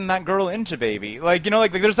is even that girl into Baby? Like, you know,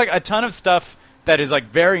 like there's like a ton of stuff that is like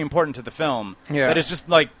very important to the film. Yeah. That is just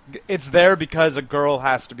like it's there because a girl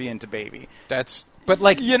has to be into Baby. But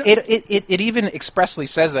like, you know, it even expressly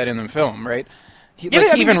says that in the film, right? He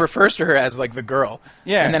even refers to her as like the girl.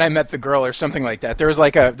 Yeah. And then I met the girl or something like that. There's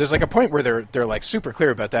like a point where they're like super clear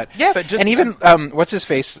about that. Yeah, but just and even what's his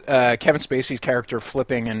face, Kevin Spacey's character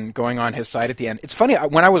flipping and going on his side at the end. It's funny,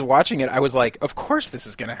 when I was watching it, I was like, of course this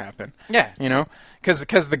is going to happen. Yeah. You know?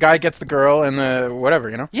 Because the guy gets the girl and the whatever,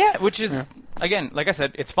 you know? Yeah, which is, again, like I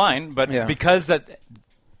said, it's fine, but because that...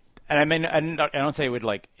 And I mean, I don't say it would,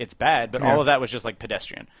 like, it's bad, but all of that was just, like,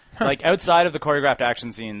 pedestrian. Like, outside of the choreographed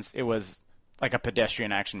action scenes, it was, like, a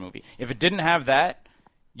pedestrian action movie. If it didn't have that,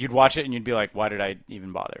 you'd watch it and you'd be like, why did I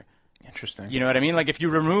even bother? Interesting. You know what I mean? Like, if you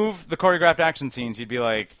remove the choreographed action scenes, you'd be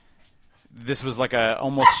like... This was like a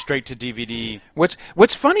almost straight to DVD.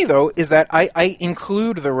 What's funny though is that I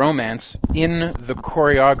include the romance in the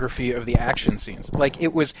choreography of the action scenes. Like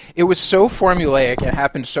it was so formulaic. It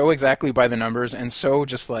happened so exactly by the numbers and so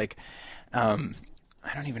just like I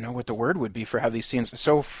don't even know what the word would be for how these scenes.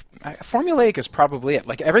 So formulaic is probably it.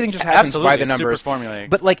 Like everything just happens by the numbers. Super formulaic.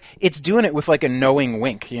 But like it's doing it with like a knowing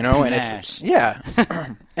wink, you know. And it's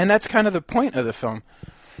and that's kind of the point of the film.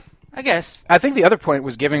 I guess. I think the other point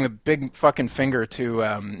was giving the big fucking finger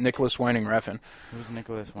to Nicholas Winding Refn. Who's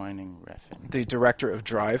Nicholas Winding Refn? The director of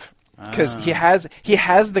Drive. Because he has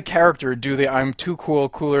the character do the I'm too cool,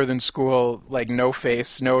 cooler than school, like no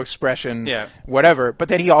face, no expression, whatever. But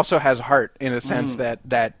then he also has heart in a sense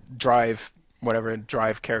that Drive, whatever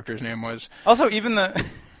Drive character's name was. Also, even the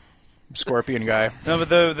Scorpion guy. No, but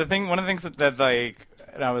the thing, one of the things that like,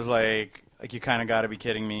 and I was like, you kind of got to be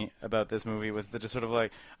kidding me about this movie was that just sort of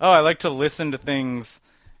like, oh, I like to listen to things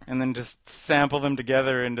and then just sample them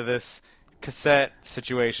together into this cassette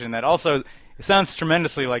situation that also it sounds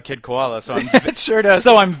tremendously like Kid Koala, so I'm It sure does.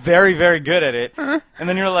 so I'm very, very good at it. And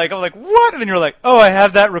then I'm like, what? And then you're like, oh, I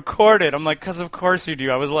have that recorded. I'm like, because of course you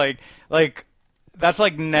do. I was like, that's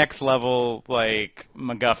like next level, like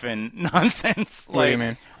MacGuffin nonsense. What do you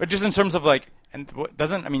mean? But just in terms of like, and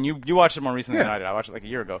doesn't, I mean, you watched it more recently than I did. I watched it like a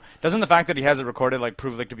year ago. Doesn't the fact that he has it recorded like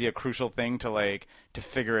prove like to be a crucial thing to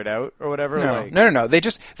figure it out or whatever? No.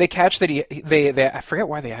 They catch that they I forget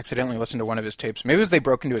why they accidentally listened to one of his tapes. Maybe it was they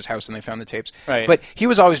broke into his house and they found the tapes. Right. But he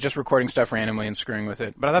was always just recording stuff randomly and screwing with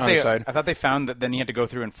it. But on the side. I thought they found that then he had to go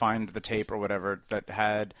through and find the tape or whatever that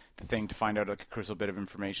had the thing to find out like a crucial bit of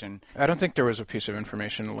information. I don't think there was a piece of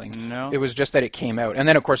information linked. No. It was just that it came out. And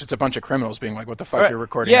then, of course, it's a bunch of criminals being like, what the fuck, you're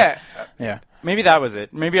recording Yeah. this? Yeah. Maybe that was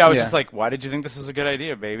it. Maybe I was Yeah. just like, why did you think this was a good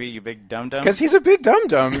idea, baby? You big dum-dum? Because he's a big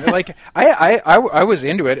dum-dum. Like, I was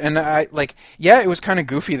into it. And it was kind of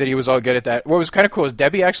goofy that he was all good at that. What was kind of cool is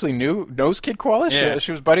Debbie actually knows Kid Koala. Yeah.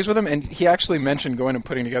 She was buddies with him. And he actually mentioned going and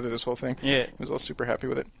putting together this whole thing. Yeah. He was all super happy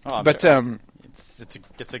with it. Oh, I'm but, sure.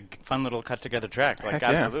 It's a fun little cut-together track. Like, Heck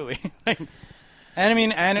yeah. absolutely. And I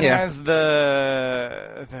mean, and it has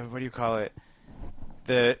the what do you call it?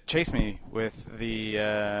 The Chase Me with the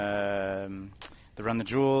Run the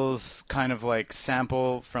Jewels kind of like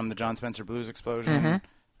sample from the John Spencer Blues Explosion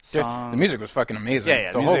song. The music was fucking amazing.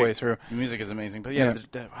 Yeah, the whole way through. The music is amazing. But yeah,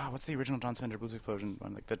 what's the original John Spencer Blues Explosion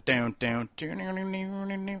one? Like the down,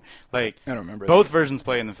 like I don't remember. Both versions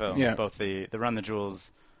play in the film. Yeah. Both the Run the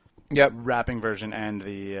Jewels rapping version and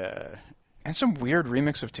the and some weird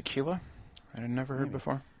remix of Tequila I had never heard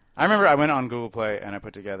before. I remember I went on Google Play and I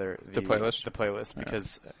put together the playlist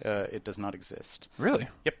because it does not exist. Really?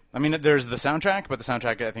 Yep. I mean, there's the soundtrack, but the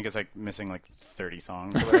soundtrack I think is like missing like 30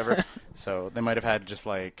 songs or whatever. So they might have had just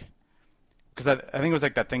like, because I think it was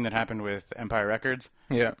like that thing that happened with Empire Records,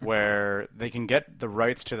 where they can get the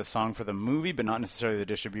rights to the song for the movie, but not necessarily the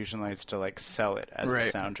distribution rights to like sell it as a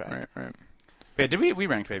soundtrack. Right. Yeah, did we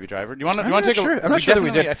ranked Baby Driver? Do you want to take sure. a? I'm not sure that we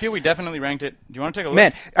did. I feel we definitely ranked it. Do you want to take a look?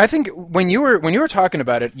 Man, I think when you were talking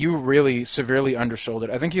about it, you really severely undersold it.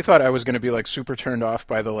 I think you thought I was going to be like super turned off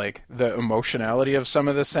by the emotionality of some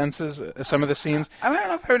of the some of the scenes. I don't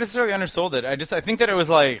know if I necessarily undersold it. I think that it was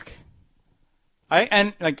like,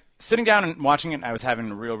 sitting down and watching it, I was having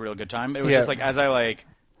a real good time. It was just like as I like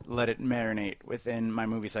let it marinate within my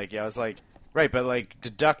movie psyche, I was like, right, but like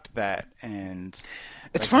deduct that and.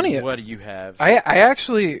 It's funny. What do you have? I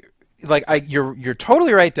actually you're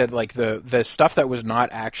totally right that like the stuff that was not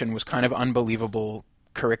action was kind of unbelievable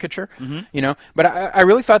caricature, you know. But I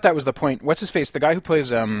really thought that was the point. What's his face? The guy who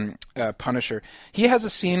plays Punisher. He has a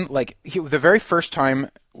scene like the very first time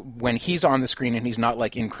when he's on the screen and he's not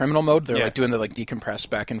like in criminal mode. They're like doing the like decompress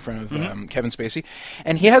back in front of Kevin Spacey,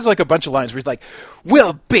 and he has like a bunch of lines where he's like,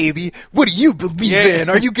 "Well, baby, what do you believe in?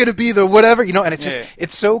 Are you gonna be the whatever?" You know, and it's just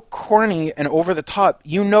it's so corny and over the top.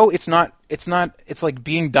 You know, it's not. It's like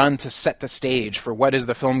being done to set the stage for what is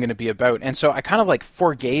the film going to be about. And so I kind of like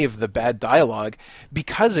forgave the bad dialogue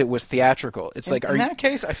because it was theatrical. It's like in that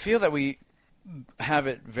case, I feel that we have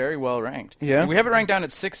it very well ranked. Yeah, we have it ranked down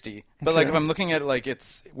at 60. But like if I'm looking at it, like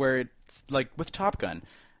it's where it's like with Top Gun,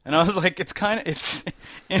 and I was like, it's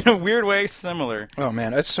in a weird way similar. Oh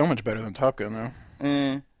man, it's so much better than Top Gun though.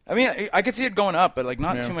 I mean, I could see it going up, but like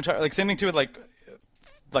not too much. Like same thing too with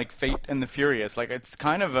like Fate and the Furious. Like it's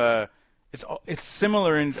kind of a. It's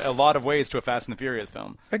similar in a lot of ways to a Fast and the Furious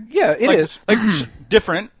film. Yeah, it is. Like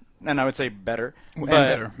different, and I would say better.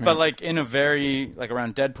 Better. But like in a very like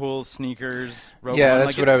around Deadpool, sneakers, Rogue yeah, One,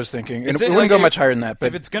 that's what I was thinking. And it like, wouldn't go much higher than that. But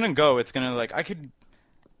if it's gonna go, it's gonna like I could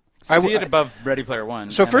see it above Ready Player One.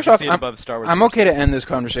 So first off, above Star Wars. I'm okay to end this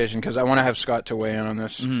conversation because I want to have Scott to weigh in on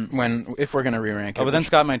this if we're gonna re-rank it. Oh, but then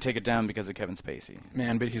Scott might take it down because of Kevin Spacey.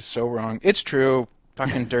 Man, but he's so wrong. It's true.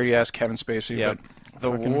 Fucking dirty ass Kevin Spacey. Yeah,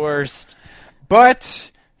 but the worst.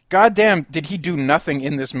 But goddamn, did he do nothing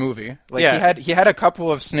in this movie? Like he had a couple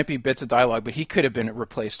of snippy bits of dialogue, but he could have been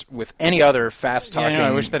replaced with any other fast talking. Yeah,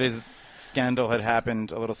 I wish that his scandal had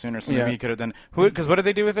happened a little sooner, so maybe he could have done. Because what did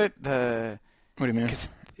they do with it? What do you mean? Because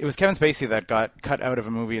it was Kevin Spacey that got cut out of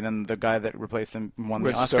a movie, and then the guy that replaced him won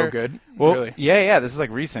the Oscar. Was so good. Well, really? Yeah. This is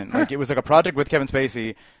like recent. Like it was like a project with Kevin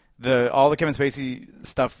Spacey. All the Kevin Spacey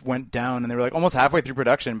stuff went down, and they were like almost halfway through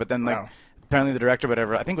production, but then like. Wow. Apparently the director,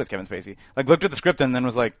 whatever, I think it was Kevin Spacey, like looked at the script and then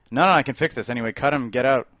was like, no, I can fix this anyway. Cut him, get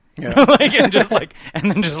out. Yeah.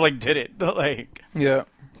 and then just did it. Like, yeah,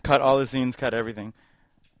 cut all the scenes, cut everything.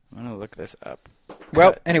 I'm gonna look this up.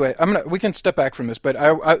 Well, anyway, we can step back from this, but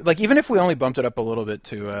I like even if we only bumped it up a little bit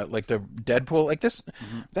to like the Deadpool, like this,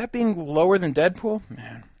 that being lower than Deadpool,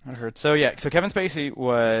 man, that hurts. So Kevin Spacey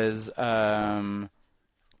was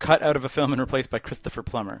cut out of a film and replaced by Christopher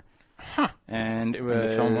Plummer. Huh. And it was. And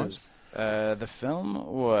the film was? The film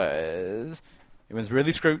was... It was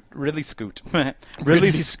Ridley Scott reshooting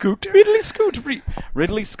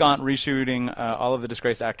all of the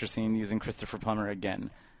disgraced actor scene using Christopher Plummer again,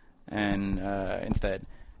 and instead,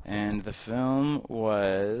 and the film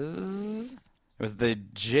was the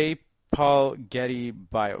J. Paul Getty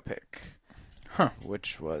biopic,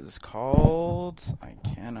 which was called, I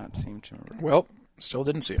cannot seem to remember. Well, still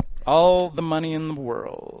didn't see it. All the Money in the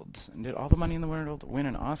World. And did All the Money in the World win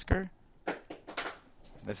an Oscar?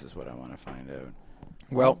 This is what I want to find out.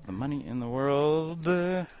 Well, The Money in the World.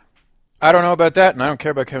 I don't know about that, and I don't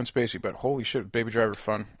care about Kevin Spacey, but holy shit, Baby Driver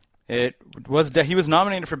fun. He was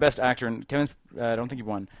nominated for Best Actor, and Kevin, I don't think he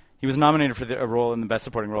won. He was nominated for a role in the Best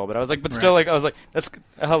Supporting Role, but I was like, that's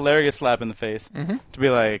a hilarious slap in the face to be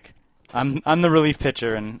like, I'm the relief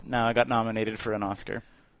pitcher, and now I got nominated for an Oscar.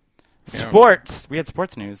 Yeah. Sports. We had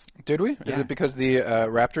sports news. Did we? Yeah. Is it because the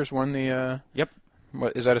Raptors won the? Yep.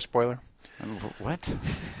 What is that a spoiler? What?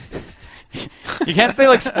 You can't stay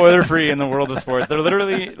like spoiler free in the world of sports. They're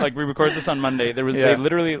literally like, we record this on Monday. They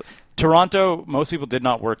literally Toronto. Most people did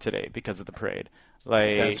not work today because of the parade.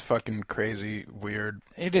 Like, that's fucking crazy weird.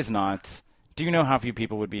 It is not. Do you know how few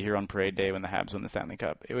people would be here on parade day when the Habs win the Stanley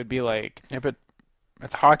Cup? It would be like... Yeah, but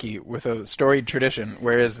it's hockey with a storied tradition,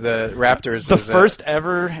 whereas the Raptors... The first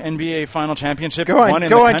ever NBA final championship won in the country?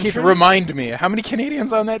 Go on, Keith, remind me. How many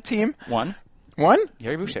Canadians on that team? One. One?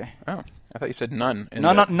 Gary Boucher. Oh, I thought you said none.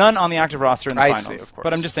 None on the active roster in the finals. See, of course.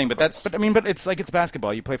 But I'm just saying, but it's like, it's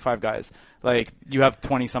basketball. You play 5 guys. Like, you have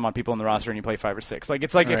 20 some odd people on the roster and you play 5 or 6. Like,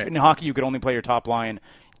 it's like if in hockey you could only play your top line.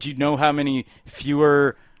 Do you know how many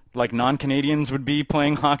fewer like non-Canadians would be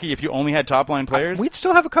playing hockey if you only had top line players? We'd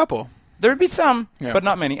still have a couple. There would be some, but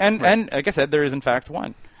not many. And like I said, there is in fact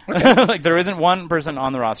one. Okay. Like, there isn't one person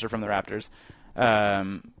on the roster from the Raptors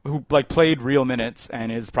who like played real minutes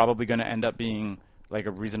and is probably going to end up being like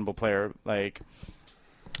a reasonable player. Like,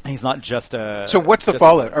 he's not just a... So what's the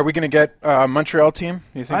fallout? Are we going to get a Montreal team?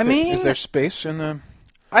 You think is there space in the...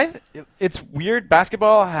 It's weird.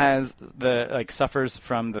 Basketball has suffers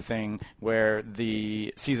from the thing where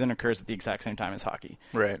the season occurs at the exact same time as hockey.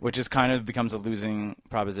 Right. Which is kind of becomes a losing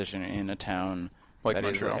proposition in a town like that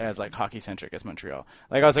Montreal. is as like hockey-centric as Montreal.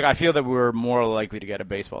 Like, I feel that we're more likely to get a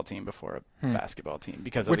baseball team before a basketball team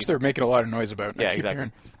because which they're making a lot of noise about. Yeah,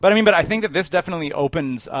 exactly. But I think that this definitely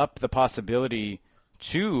opens up the possibility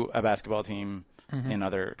to a basketball team in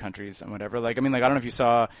other countries and whatever. Like, I don't know if you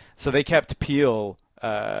saw. So they kept Peel.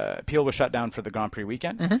 Peel was shut down for the Grand Prix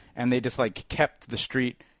weekend, and they just like kept the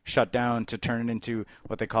street shut down to turn it into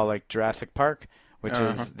what they call like Jurassic Park, which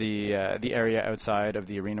is the area outside of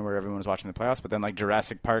the arena where everyone was watching the playoffs. But then like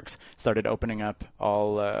Jurassic Parks started opening up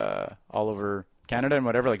all over Canada and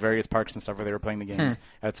whatever, like various parks and stuff where they were playing the games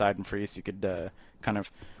outside and free, so you could kind of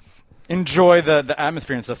enjoy the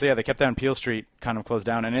atmosphere and stuff. So yeah, they kept down Peel Street kind of closed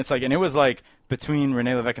down, and it was like between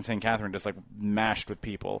Renee Levesque and St. Catherine, just like mashed with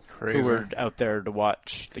people who were out there to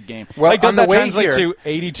watch the game. Well, like, does on the that way translate here, to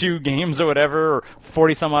 82 games or whatever, or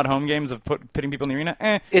 40 some odd home games of pitting people in the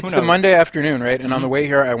arena? It's the Monday afternoon, right? And on the way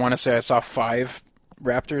here, I want to say I saw 5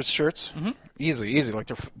 Raptors shirts. Easy. Like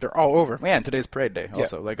they're all over. Yeah, and today's parade day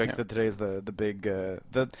also. Today's the big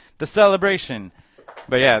the celebration.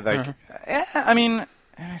 But yeah,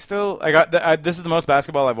 and I still this is the most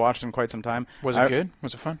basketball I've watched in quite some time. Was it good?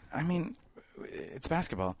 Was it fun? It's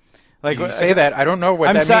basketball. Like, you say that, I don't know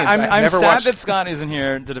what that means. I'm sad that Scott isn't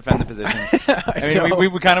here to defend the position.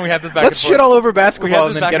 we had this back. Let's shit all over basketball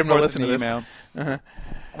and then get him to listen to this.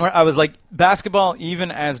 Where I was like, basketball,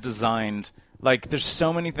 even as designed, like, there's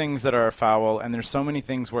so many things that are a foul, and there's so many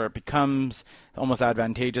things where it becomes almost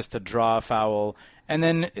advantageous to draw a foul, and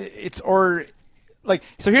then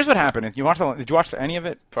so here's what happened. Did you watch any of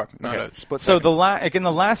it? Fuck, not a split So second. in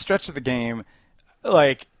the last stretch of the game,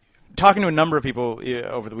 like, talking to a number of people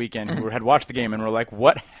over the weekend who had watched the game and were like,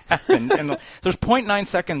 what happened? And so there's 0.9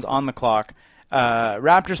 seconds on the clock.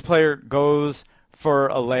 Raptors player goes for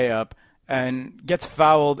a layup and gets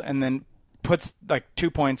fouled and then puts like 2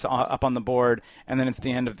 points up on the board, and then it's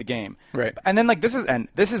the end of the game. Right. And then like this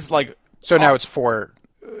is like so now it's 4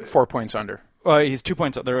 points under. Well, he's 2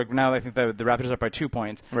 points. Now I think the Raptors are up by 2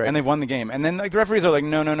 points, and they've won the game. And then like the referees are like,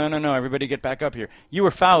 no, everybody get back up here. You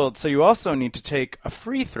were fouled, so you also need to take a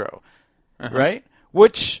free throw, right?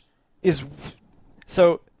 Which is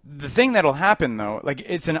so the thing that'll happen though. Like,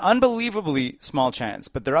 it's an unbelievably small chance,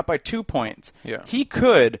 but they're up by 2 points. Yeah. He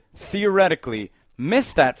could theoretically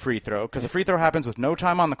miss that free throw because the free throw happens with no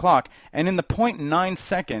time on the clock, and in the 0.9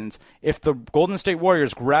 seconds, if the Golden State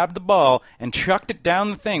Warriors grabbed the ball and chucked it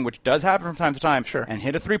down the thing, which does happen from time to time, and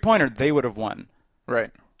hit a 3-pointer, they would have won.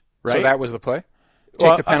 Right. So that was the play?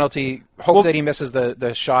 take the penalty, hope that he misses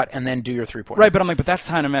the shot, and then do your 3-point. Right, but I'm like, but that's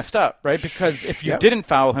kind of messed up, right? Because if you didn't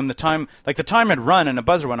foul him, the time had run and a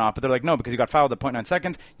buzzer went off, but they're like, no, because you got fouled at 0.9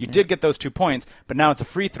 seconds, you did get those 2 points, but now it's a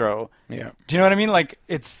free throw. Yeah. Do you know what I mean? Like,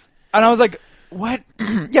 and I was like, what?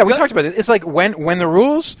 Yeah, we talked about it. It's like when the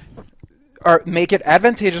rules make it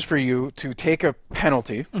advantageous for you to take a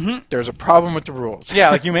penalty, there's a problem with the rules. Yeah,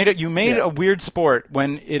 like you made a weird sport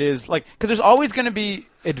when it is like, because there's always going to be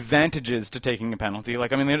advantages to taking a penalty.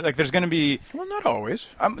 Like, I mean, like there's going to be, well, not always,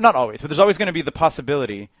 but there's always going to be the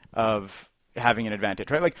possibility of having an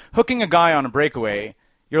advantage, right? Like hooking a guy on a breakaway,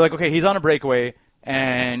 you're like, okay, he's on a breakaway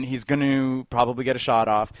and he's going to probably get a shot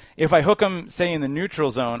off. If I hook him, say, in the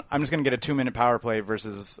neutral zone, I'm just going to get a 2-minute power play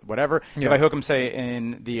versus whatever. Yeah. If I hook him, say,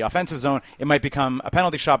 in the offensive zone, it might become a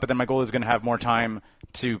penalty shot, but then my goalie is going to have more time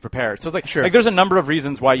to prepare. So it's like, like there's a number of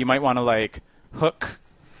reasons why you might want to like hook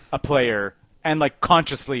a player and like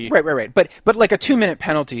consciously right. But like a 2-minute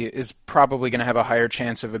penalty is probably going to have a higher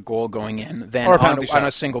chance of a goal going in than on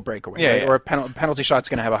a single breakaway. Right? Or a penalty shot's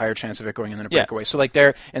going to have a higher chance of it going in than a breakaway. So like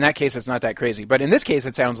in that case, it's not that crazy. But in this case,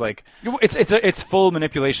 it sounds like it's full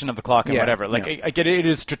manipulation of the clock and whatever. Like it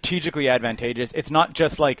is strategically advantageous. It's not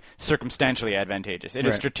just like circumstantially advantageous. It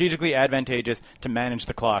is strategically advantageous to manage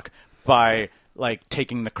the clock by like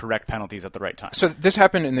taking the correct penalties at the right time. So this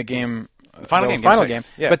happened in the game. Final game.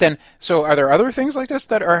 Yeah. But then, so are there other things like this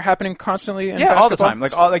that are happening constantly in basketball? All the time.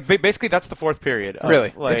 Like basically that's the fourth period.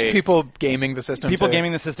 Really? Like, it's people gaming the system.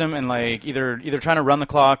 Gaming the system and like either trying to run the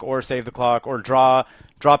clock or save the clock or draw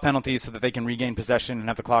penalties so that they can regain possession and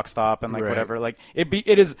have the clock stop and like whatever. Like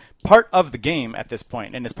it is part of the game at this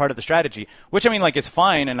point and it's part of the strategy, which I mean like is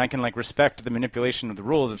fine and I can like respect the manipulation of the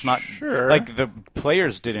rules. It's not like the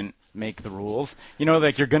players didn't make the rules. You know,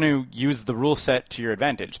 like you're going to use the rule set to your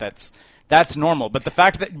advantage. That's normal. But the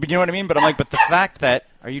fact that, you know what I mean? But I'm like, but the fact that,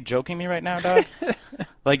 are you joking me right now, dog?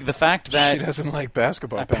 Like the fact that. She doesn't like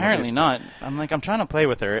basketball apparently penalties. Not. I'm like, I'm trying to play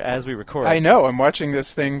with her as we record. I know. I'm watching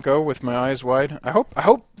this thing go with my eyes wide. I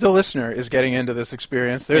hope the listener is getting into this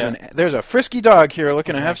experience. There's a frisky dog here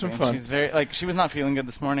looking to have some fun. She's very, like, she was not feeling good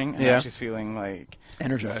this morning. And now she's feeling like.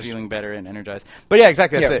 Energized. Feeling better and energized. But yeah,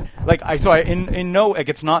 exactly. That's it. Like,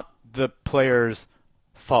 it's not the players'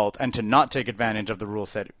 fault, and to not take advantage of the rule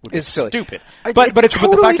set would be stupid. But it's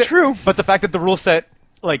totally true. But the fact that the rule set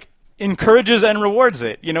like encourages and rewards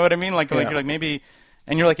it, you know what I mean? Like you're like maybe,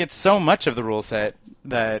 and you're like it's so much of the rule set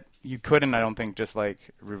that you couldn't, I don't think, just like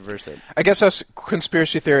reverse it. I guess us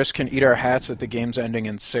conspiracy theorists can eat our hats at the game's ending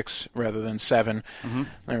in 6 rather than 7.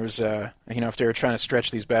 There was, if they were trying to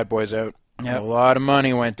stretch these bad boys out, a lot of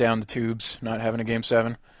money went down the tubes not having a game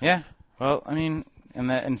 7. Yeah. Well, I mean,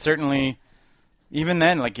 and certainly. Even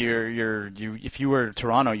then, like if you were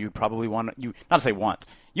Toronto, you probably you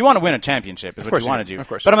want to win a championship is what you want to do. Of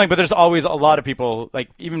course. But I'm like, but there's always a lot of people, like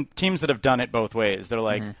even teams that have done it both ways. They're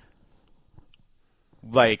like,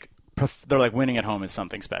 they're like winning at home is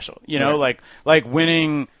something special, you know, like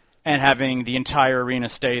winning and having the entire arena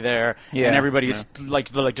stay there, and everybody's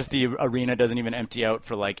like just the arena doesn't even empty out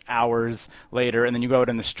for like hours later, and then you go out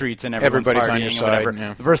in the streets and everybody's on your side.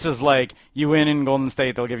 Whatever. Versus like you win in Golden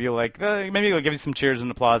State, they'll give you like maybe they'll give you some cheers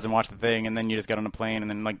and applause and watch the thing, and then you just get on a plane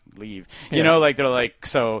and then like leave. You know, like they're like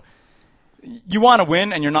so. You want to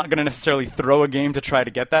win, and you're not going to necessarily throw a game to try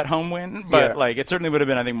to get that home win, but like it certainly would have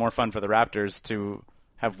been, I think, more fun for the Raptors to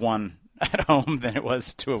have won at home than it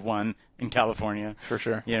was to have won in California. For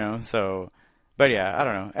sure. You know, so, but yeah, I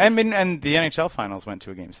don't know. I mean, and the NHL finals went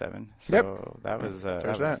to a game 7. So that was,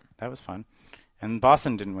 that was fun. And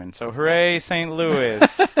Boston didn't win. So hooray, St. Louis.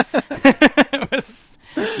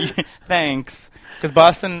 Thanks. Because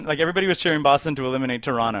Boston, like everybody was cheering Boston to eliminate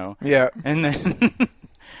Toronto. Yeah. And then.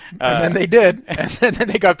 And then they did, and then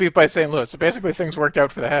they got beat by St. Louis. So basically, things worked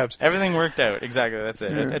out for the Habs. Everything worked out. Exactly, that's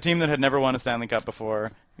it. A team that had never won a Stanley Cup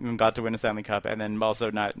before got to win a Stanley Cup, and then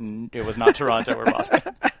also it was not Toronto or Boston.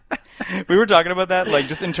 We were talking about that, like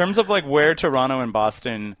just in terms of like where Toronto and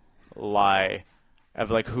Boston lie,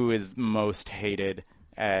 of like who is most hated.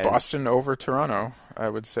 As Boston over Toronto, I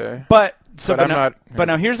would say. But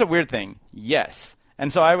now here's a weird thing. Yes,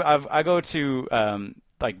 and so I go to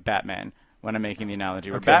like Batman. When I'm making the analogy,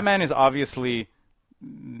 where Batman is obviously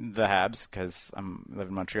the Habs because I live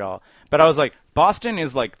in Montreal, but I was like, Boston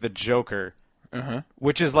is like the Joker,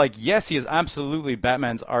 which is like, yes, he is absolutely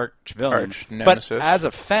Batman's arch villain, but as a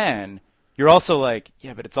fan, you're also like,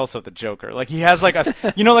 yeah, but it's also the Joker. Like he has like a,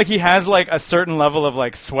 he has like a certain level of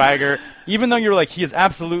like swagger, even though you're like, he is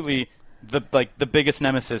absolutely the biggest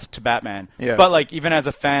nemesis to Batman. Yeah. But like even as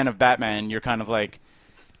a fan of Batman, you're kind of like.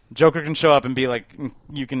 Joker can show up and be like,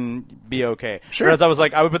 you can be okay. Sure. Whereas I was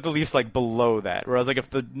like, I would put the Leafs like below that. Whereas like if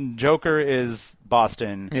the Joker is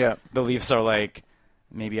Boston, the Leafs are like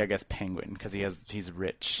maybe I guess Penguin because he's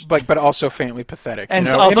rich, but also faintly pathetic. And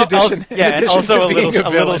in also addition and also to a being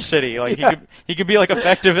little shitty. Like he could be like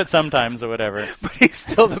effective at sometimes or whatever. But he's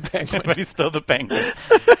still the Penguin. But he's still the Penguin.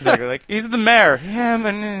 Exactly. Like he's the mayor. Yeah,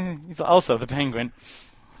 but he's also the Penguin.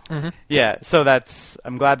 Mm-hmm. Yeah, so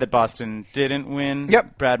I'm glad that Boston didn't win.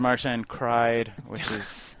 Yep. Brad Marchand cried, which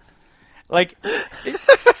is like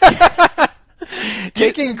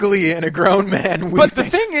taking glee in a grown man weeping. But the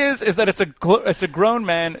thing is that it's a grown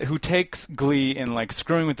man who takes glee in like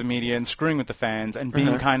screwing with the media and screwing with the fans and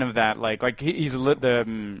being kind of that like he's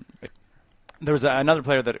there was another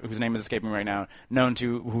player whose name is escaping me right now,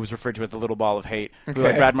 who was referred to as the little ball of hate. Okay. Who,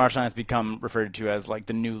 like, Brad Marchand has become referred to as like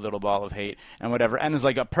the new little ball of hate and whatever, and is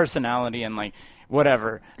like a personality and like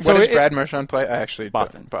whatever. What does Brad Marchand play? I actually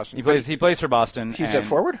Boston. Boston. He plays for Boston. He's a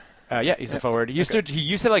forward. Yeah, he's a forward. He used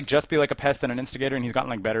to like just be like a pest and an instigator, and he's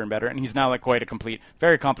gotten like better and better, and he's now like quite a complete,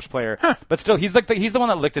 very accomplished player. Huh. But still, he's the one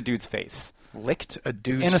that licked a dude's face. Licked a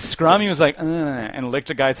dude's in a scrum. face. He was like, and licked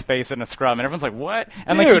a guy's face in a scrum, and everyone's like, what?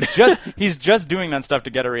 And Dude. like he's just doing that stuff to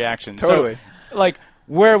get a reaction. Totally. So, like,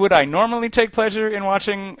 where would I normally take pleasure in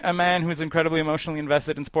watching a man who's incredibly emotionally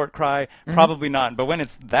invested in sport cry? Probably not. But when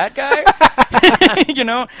it's that guy,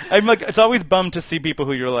 I'm like, it's always bummed to see people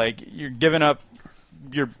who you're giving up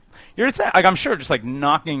you're just like, I'm sure just like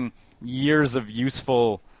knocking years of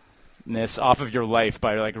usefulness off of your life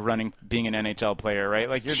by like being an NHL player, right?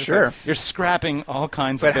 Like you're just like, you're scrapping all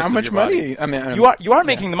kinds of bits how much of your money? body. I mean, you are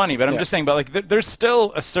making the money, but I'm just saying, but like there's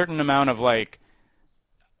still a certain amount of like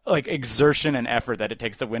exertion and effort that it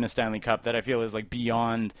takes to win a Stanley Cup that I feel is like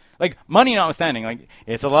beyond like money notwithstanding. Like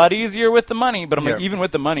it's a lot easier with the money, but I'm like even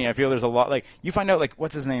with the money, I feel there's a lot like you find out like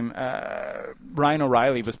what's his name, Ryan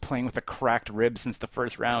O'Reilly was playing with a cracked rib since the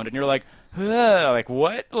first round, and you're like, like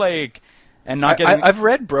what, like. And not getting. I've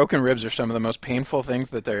read broken ribs are some of the most painful things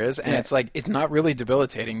that there is, and it's like it's not really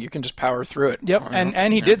debilitating. You can just power through it. Yep,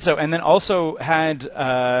 and he did so, and then also had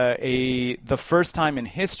the first time in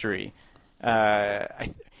history.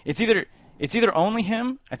 It's either only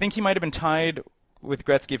him. I think he might have been tied with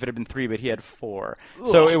Gretzky if it had been 3, but he had 4. Ugh.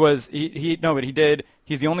 So it was but he did.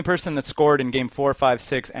 He's the only person that scored in game 4, 5,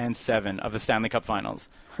 6, and 7 of the Stanley Cup Finals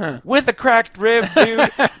with a cracked rib, dude.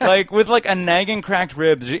 Like with like a nagging cracked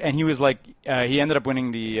rib, and he was like he ended up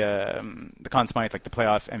winning the Conn Smythe, like the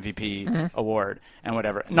playoff MVP award and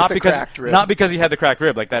whatever. Not because he had the cracked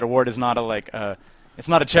rib. Like that award is not it's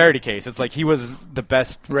not a charity case. It's like he was the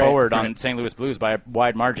best forward on St. Louis Blues by a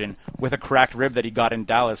wide margin with a cracked rib that he got in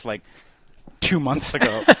Dallas like 2 months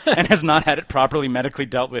ago and has not had it properly medically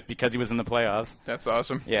dealt with because he was in the playoffs. That's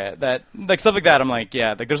awesome. Yeah, that like stuff like that. I'm like,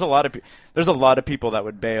 yeah, like there's a lot of people that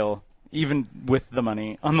would bail even with the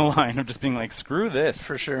money on the line of just being like, screw this.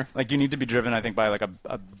 For sure. Like you need to be driven, I think, by like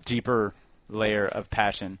a deeper layer of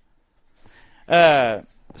passion.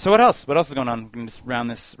 So what else? What else is going on? We can just round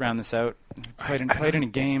this out. Played any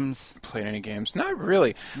games? Played any games? Not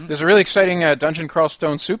really. There's a really exciting Dungeon Crawl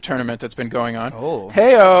Stone Soup tournament that's been going on. Oh.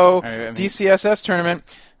 Hey-o! DCSS tournament,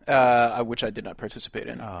 which I did not participate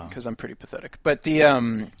in because I'm pretty pathetic. But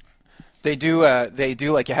they do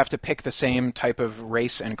like you have to pick the same type of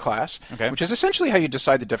race and class, which is essentially how you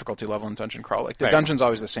decide the difficulty level in Dungeon Crawl. Like the dungeon's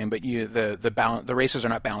always the same, but the races are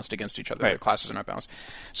not balanced against each other. The classes are not balanced.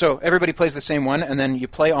 So everybody plays the same one, and then you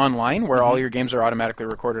play online where all your games are automatically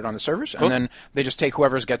recorded on the servers, and then they just take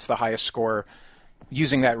whoever gets the highest score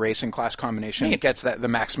using that race and class combination. Gets the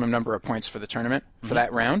maximum number of points for the tournament for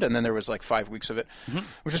that round, and then there was like 5 weeks of it,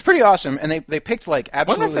 which was pretty awesome. And they picked like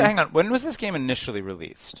absolutely. When was this game initially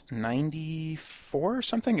released? 94 or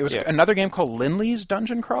something. It was another game called Lindley's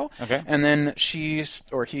Dungeon Crawl. Okay. And then he,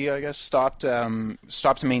 I guess, stopped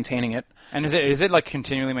maintaining it. And is it like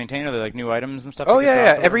continually maintained? Are there like new items and stuff? Oh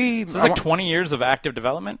yeah. So it's like 20 years of active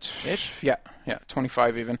development ish. Yeah,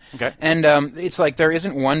 25 even. Okay. And it's like there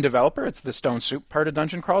isn't one developer. It's the Stone Soup part of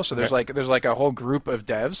Dungeon Crawl. So there's like a whole group of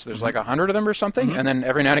devs. There's like 100 of them or something. And then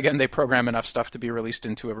every now and again they program enough stuff to be released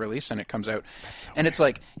into a release, and it comes out. And it's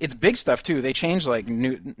like it's big stuff too. They change like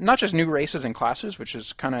not just new races and classes, which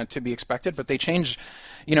is kind of to be expected, but they change,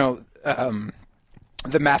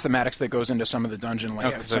 the mathematics that goes into some of the dungeon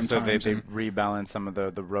layouts. So they rebalance some of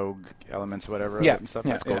the rogue elements, whatever. And stuff.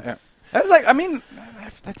 Yeah, that's cool. Yeah. That's like, I mean,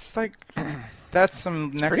 that's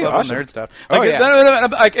some next level awesome. nerd stuff. Like, no,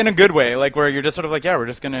 like in a good way, like where you're just sort of like, we're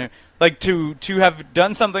just gonna like to have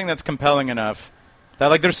done something that's compelling enough that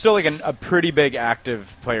like there's still like a pretty big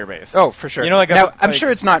active player base. Oh, for sure. Like now, I'm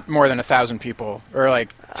sure it's not more than 1,000 people, or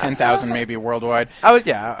like 10,000 maybe worldwide.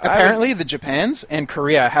 Yeah. Apparently, the Japans and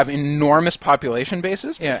Korea have enormous population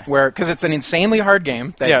bases. Yeah. Because it's an insanely hard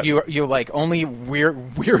game that you like only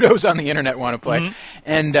weirdos on the internet want to play,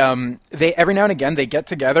 and they every now and again they get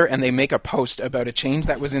together and they make a post about a change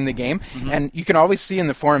that was in the game, and you can always see in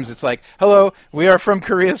the forums it's like, "Hello, we are from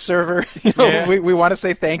Korea's server. We want to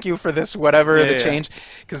say thank you for this whatever the change,"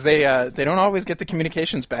 because they don't always get the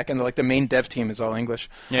communications back, and like the main dev team is all English.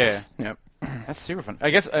 Yeah. That's super fun. I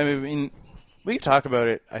guess, I mean, we could talk about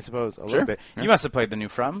it, I suppose, a little bit. You must have played the new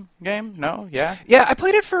From game, no? Yeah? Yeah, I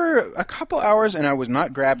played it for a couple hours, and I was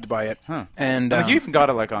not grabbed by it. Huh. And you even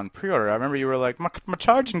got it, like, on pre-order. I remember you were like, my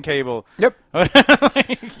charging cable. Yep.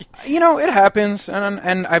 It happens,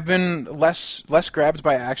 and I've been less grabbed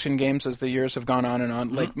by action games as the years have gone on and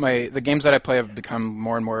on. Like, the games that I play have become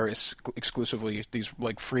more and more exclusively these,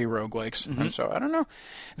 like, free roguelikes. And so, I don't know.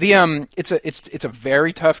 It's a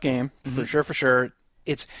very tough game, for sure.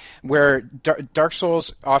 It's where Dark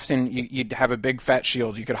Souls often you'd have a big fat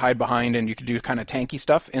shield you could hide behind and you could do kind of tanky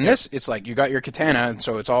stuff. In this, it's like you got your katana, and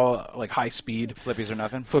so it's all like high speed. Flippies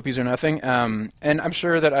or nothing. And I'm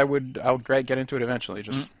sure that I'll get into it eventually.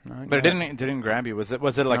 But it didn't grab you. Was it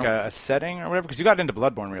like a setting or whatever? Because you got into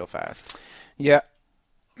Bloodborne real fast. Yeah.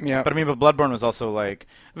 Yeah, but Bloodborne was also like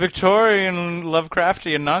Victorian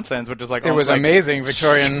Lovecraftian nonsense, which is like it was like, amazing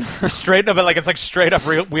Victorian, straight up, but like it's like straight up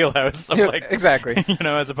real wheelhouse of like exactly,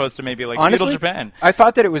 as opposed to maybe like honestly, feudal Japan. I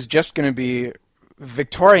thought that it was just going to be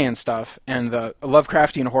Victorian stuff, and the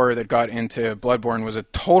Lovecraftian horror that got into Bloodborne was a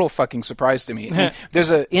total fucking surprise to me. There's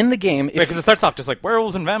in the game because it starts off just like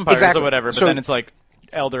werewolves and vampires or whatever, but then it's like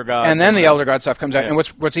elder gods, and then the elder god stuff comes out. And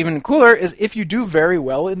what's even cooler is if you do very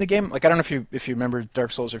well in the game, like I don't know if you remember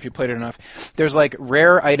Dark Souls or if you played it enough, there's like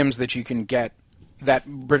rare items that you can get that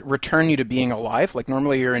return you to being alive. Like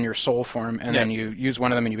normally you're in your soul form, and then you use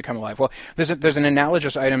one of them and you become alive. Well, there's an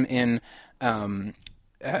analogous item in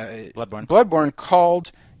Bloodborne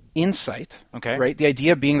called insight. Okay. Right? The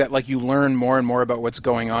idea being that like you learn more and more about what's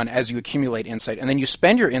going on as you accumulate insight, and then you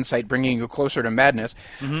spend your insight bringing you closer to madness.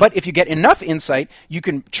 But if you get enough insight, you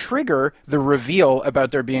can trigger the reveal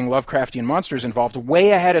about there being Lovecraftian monsters involved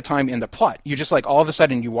way ahead of time in the plot. You just like all of a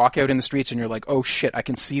sudden you walk out in the streets and you're like, oh shit, I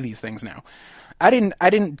can see these things now. I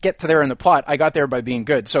didn't get to there in the plot. I got there by being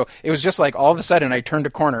good. So it was just like all of a sudden I turned a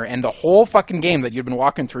corner and the whole fucking game that you've been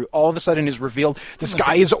walking through all of a sudden is revealed. The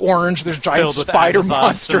sky is orange. There's giant spider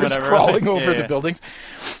monsters crawling over the buildings.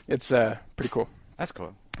 It's pretty cool. That's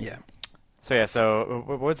cool. Yeah. So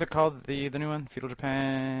what's it called? The new one? Feudal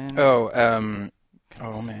Japan? Oh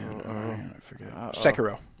man. I forget.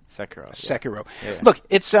 Sekiro. Yeah. Look,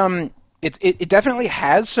 it's It definitely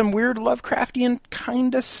has some weird Lovecraftian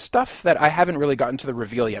kind of stuff that I haven't really gotten to the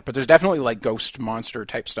reveal yet, but there's definitely like ghost monster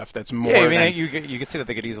type stuff that's more. Yeah, I mean, you could see that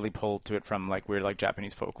they could easily pull to it from like weird like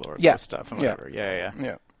Japanese folklore stuff and whatever.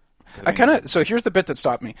 Yeah. So here's the bit that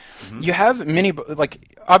stopped me. You have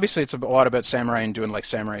obviously it's a lot about samurai and doing like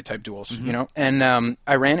samurai type duels, and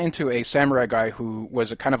I ran into a samurai guy who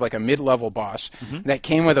was a kind of like a mid-level boss that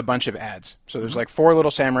came with a bunch of ads. So there's like 4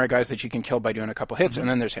 little samurai guys that you can kill by doing a couple hits, and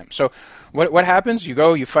then there's him. So what happens? You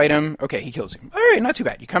go, you fight him. Okay, he kills you. All right, not too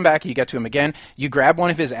bad. You come back, you get to him again. You grab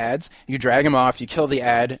one of his ads, you drag him off, you kill the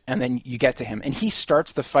ad, and then you get to him, and he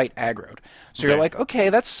starts the fight aggroed. So you're like, okay,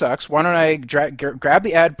 that sucks. Why don't I grab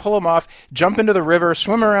the ad, pull him off, jump into the river,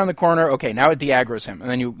 swim around the corner. Okay, now it de-aggroes him.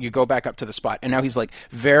 And then you go back up to the spot. And now he's like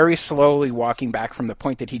very slowly walking back from the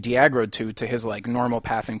point that he de-aggroed to his like normal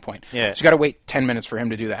pathing point. Yeah. So you got to wait 10 minutes for him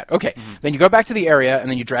to do that. Okay. Then you go back to the area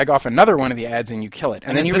and then you drag off another one of the ads and you kill it.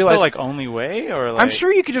 And then you realize the like only way or like... I'm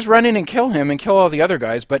sure you could just run in and kill him and kill all the other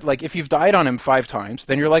guys, but like if you've died on him 5 times,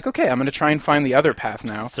 then you're like, okay, I'm going to try and find the other path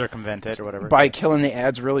now. Circumvent it or whatever. By killing the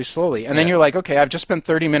ads really slowly. And then you're like, okay, I've just spent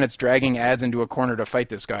 30 minutes dragging ads into a corner to fight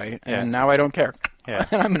this guy, and now I don't care. Yeah.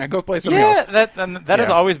 And I'm going to go play something else. That has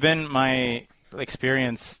always been my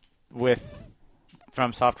experience with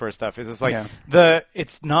From Software stuff. Is it's like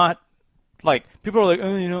it's not like people are like,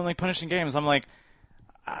 oh, you don't like punishing games. I'm like,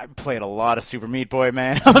 I played a lot of Super Meat Boy,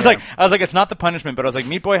 man. I was like, it's not the punishment, but I was like,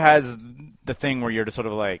 Meat Boy has the thing where you're just sort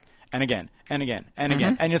of like, and again, and again, and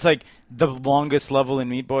again. And it's like the longest level in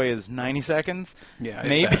Meat Boy is 90 seconds. Yeah.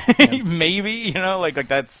 Maybe, maybe, like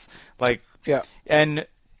that's like, and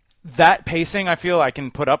that pacing, I feel I can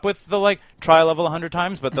put up with the like try level 100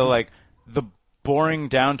 times, but the boring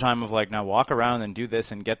downtime of like now walk around and do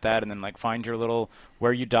this and get that and then like find your little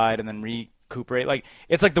where you died and then recuperate. Like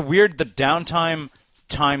it's like the downtime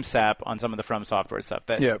time sap on some of the From Software stuff.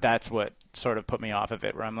 That's what sort of put me off of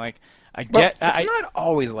it. Where I'm like, it's not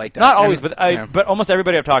always like that. Not always, but almost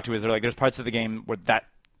everybody I've talked to is they're like, there's parts of the game where that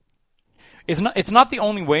it's not the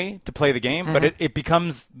only way to play the game, but it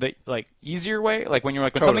becomes the like easier way. Like when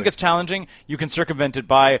something gets challenging, you can circumvent it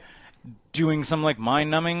by doing some like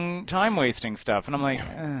mind-numbing, time-wasting stuff, and I'm like,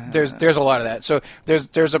 there's a lot of that. So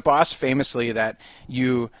there's a boss famously that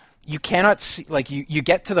you cannot see, like you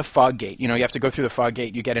get to the fog gate. You have to go through the fog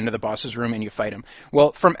gate. You get into the boss's room and you fight him.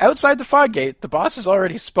 Well, from outside the fog gate, the boss is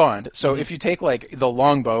already spawned. So if you take like the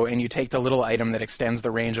longbow and you take the little item that extends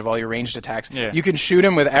the range of all your ranged attacks, you can shoot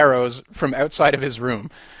him with arrows from outside of his room.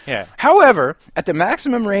 Yeah. However, at the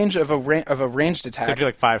maximum range of a ranged attack, so do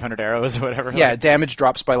like 500 arrows or whatever. Yeah, damage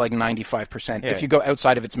drops by like 95% if you go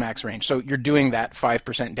outside of its max range. So you're doing that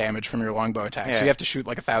 5% damage from your longbow attack. Yeah. So you have to shoot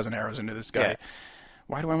like 1,000 arrows into this guy. Yeah.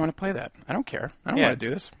 Why do I want to play that? I don't care. I don't want to do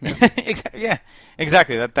this. Yeah,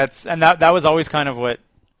 exactly. That was always kind of what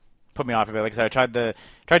put me off of it. Like I said, I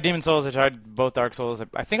tried Demon Souls, I tried both Dark Souls.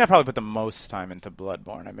 I think I probably put the most time into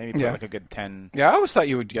Bloodborne. I maybe put like a good 10. Yeah, I always thought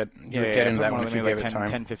you would get into that one if you gave it time.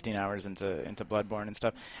 10, 15 hours into Bloodborne and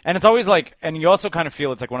stuff. And it's always like, and you also kind of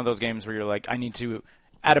feel it's like one of those games where you're like, I need to,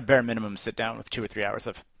 at a bare minimum, sit down with 2 or 3 hours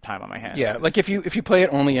of time on my hands. Yeah, like if you play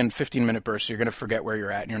it only in 15-minute bursts, you're going to forget where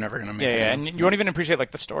you're at, and you're never going to make it. Yeah, and you won't even appreciate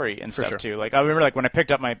like the story and stuff too. Like I remember, like when I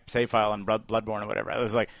picked up my save file on Bloodborne or whatever, I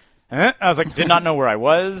was like, did not know where I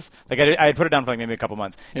was. Like I had put it down for like maybe a couple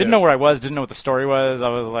months. Didn't know where I was. Didn't know what the story was. I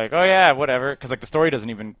was like, oh yeah, whatever. Because like the story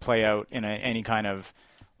doesn't even play out in any kind of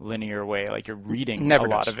linear way. Like you're reading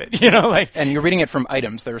lot of it, like, and you're reading it from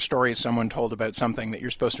items. There are stories someone told about something that you're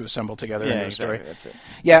supposed to assemble together into a story. That's it.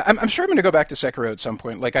 Yeah, I'm sure I'm going to go back to Sekiro at some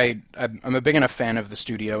point. Like I'm a big enough fan of the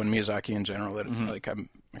studio and Miyazaki in general that like I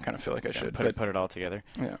kind of feel like I should put it all together.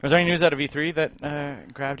 Yeah. Was there any news out of E3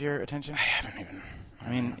 that grabbed your attention? I haven't even. I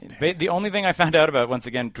mean, the only thing I found out about, once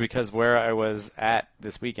again, because where I was at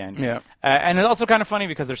this weekend, and it's also kind of funny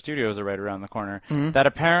because their studios are right around the corner, that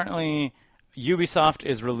apparently Ubisoft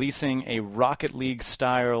is releasing a Rocket League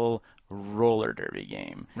style roller derby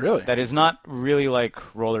game. Really? That is not really like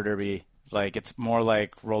roller derby. Like it's more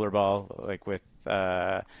like rollerball, like with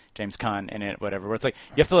James Caan in it, whatever. Where it's like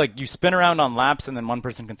you have to you spin around on laps, and then one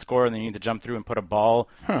person can score, and then you need to jump through and put a ball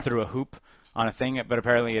through a hoop on a thing. But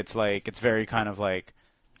apparently, it's very kind of like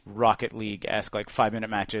Rocket League-esque, like 5-minute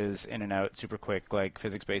matches, in and out, super quick, like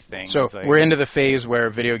physics-based things. So we're into the phase where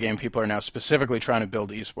video game people are now specifically trying to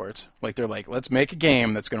build esports. Like they're like, let's make a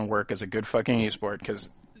game that's going to work as a good fucking esport because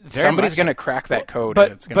somebody's going to crack that code.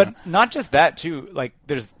 But not just that too. Like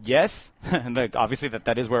there's like obviously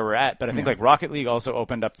that is where we're at. But I think like Rocket League also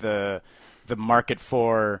opened up the market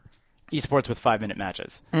for esports with 5-minute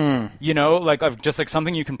matches. Just like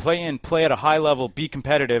something you can play at a high level, be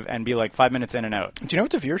competitive, and be like 5 minutes in and out. Do you know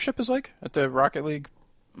what the viewership is like at the Rocket League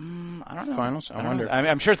I don't know. finals? I wonder. I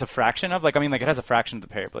mean, I'm sure it's a fraction of, it has a fraction of the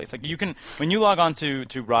player base. Like you can, when you log on to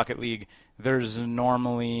Rocket League, there's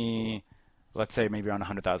normally, let's say, maybe around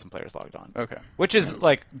 100,000 players logged on. Okay. Which is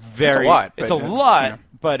like very... It's a lot.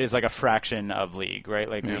 But is like a fraction of League, right?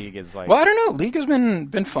 Like League is like... Well, I don't know. League has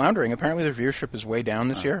been floundering. Apparently their viewership is way down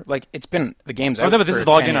this year. Like, it's been... The game's out but this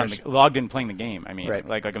for is 10 years. logged in playing the game. I mean, right.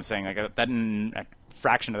 like I'm saying, like that a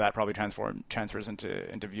fraction of that probably transfers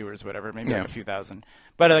into viewers, whatever. Maybe like a few thousand.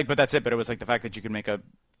 But that's it. But it was like the fact that you could make a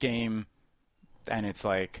game and it's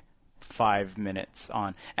like 5 minutes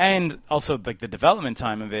on. And also, like, the development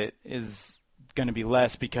time of it is going to be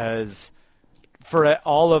less because for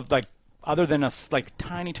all of, like, other than like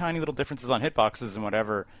tiny little differences on hitboxes and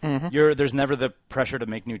whatever, there's never the pressure to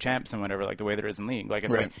make new champs and whatever, like the way there is in League. Like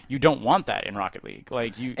it's like you don't want that in Rocket League.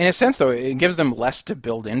 Like you, in a sense, though, it gives them less to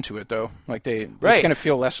build into it, though. Like it's going to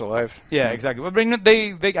feel less alive. Yeah, exactly. But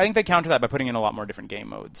they I think they counter that by putting in a lot more different game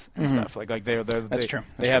modes and stuff. Like that's true.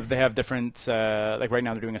 They have different like right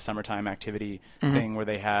now they're doing a summertime activity thing where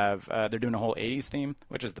they have they're doing a whole 80s theme,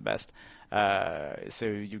 which is the best. So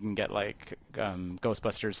you can get like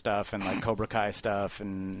Ghostbusters stuff and like Cobra Kai stuff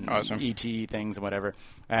and awesome. E.T. things and whatever.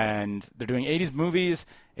 And they're doing 80s movies,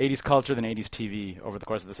 80s culture, then 80s TV over the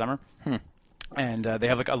course of the summer. And they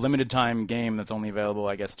have like a limited time game that's only available,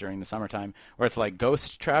 I guess, during the summertime, where it's like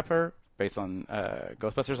Ghost Trapper, based on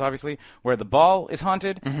Ghostbusters, obviously, where the ball is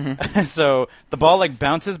haunted. So the ball like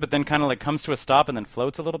bounces, but then kind of like comes to a stop and then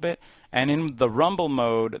floats a little bit. And in the rumble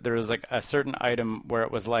mode, there was like a certain item where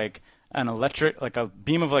it was like a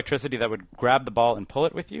beam of electricity that would grab the ball and pull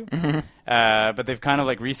it with you. But they've kind of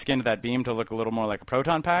like reskinned that beam to look a little more like a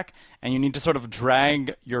proton pack, and you need to sort of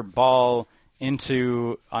drag your ball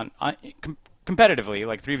into competitively,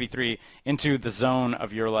 like 3v3, into the zone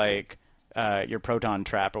of your like your proton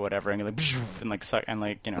trap or whatever, and you're like and like suck and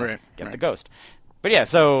like get the ghost. But yeah,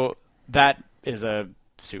 so that is a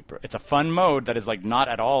it's a fun mode that is like not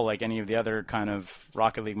at all like any of the other kind of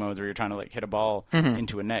Rocket League modes where you're trying to like hit a ball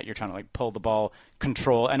into a net. You're trying to like pull the ball,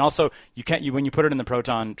 control, and also when you put it in the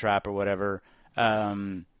proton trap or whatever,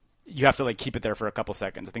 you have to like keep it there for a couple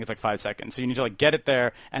seconds. I think it's like 5 seconds. So you need to like get it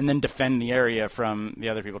there and then defend the area from the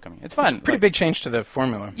other people coming. It's fun. It's a pretty big change to the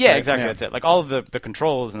formula. Yeah, right? exactly. Yeah. That's it. Like all of the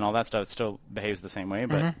controls and all that stuff still behaves the same way.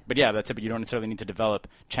 But yeah, that's it. But you don't necessarily need to develop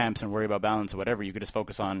champs and worry about balance or whatever. You could just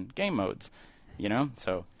focus on game modes, you know?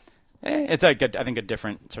 So it's like I think a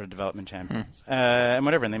different sort of development champ. And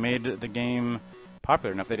whatever. And they made the game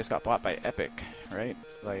popular enough. They just got bought by Epic, right?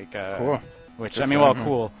 Like cool. Which, Good I mean, for well, them,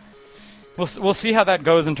 cool. We'll see how that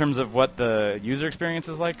goes in terms of what the user experience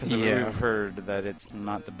is like, because Yeah. we've heard that it's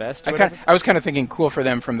not the best. I was kind of thinking cool for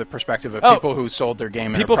them from the perspective of people who sold their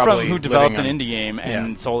game. People and are probably who developed an living indie game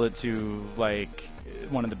and Yeah. sold it to like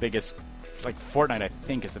one of the biggest. Like Fortnite, I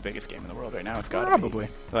think, is the biggest game in the world right now. It's got Probably.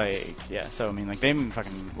 Like, yeah. So I mean, like they've been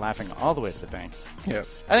fucking laughing all the way to the bank. Yep.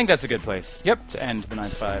 I think that's a good place. Yep. To end the 9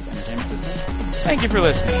 to 5 entertainment system. Thank you for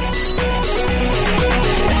listening.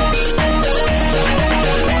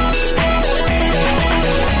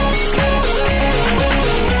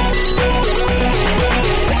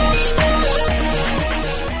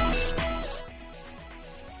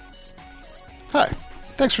 Hi.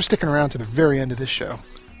 Thanks for sticking around to the very end of this show.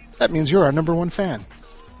 That means you're our number one fan.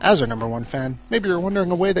 As our number one fan, maybe you're wondering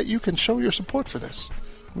a way that you can show your support for this.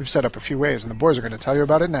 We've set up a few ways, and the boys are going to tell you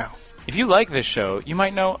about it now. If you like this show, you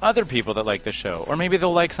might know other people that like this show, or maybe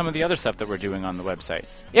they'll like some of the other stuff that we're doing on the website.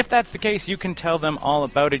 If that's the case, you can tell them all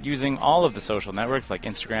about it using all of the social networks like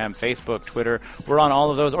Instagram, Facebook, Twitter. We're on all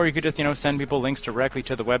of those, or you could just, send people links directly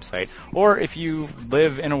to the website. Or if you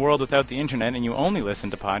live in a world without the internet and you only listen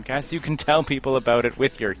to podcasts, you can tell people about it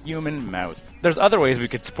with your human mouth. There's other ways we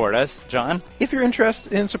could support us, John. If your interest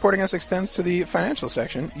in supporting us extends to the financial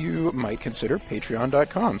section, you might consider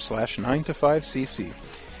patreon.com/9to5cc.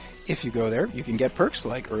 If you go there, you can get perks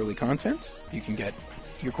like early content, you can get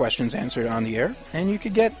your questions answered on the air, and you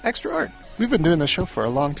could get extra art. We've been doing this show for a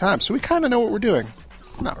long time, so we kind of know what we're doing.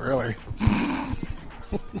 Not really.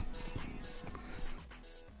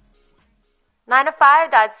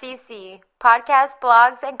 9to5.cc. Podcasts,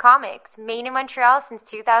 blogs, and comics. Made in Montreal since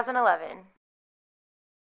 2011.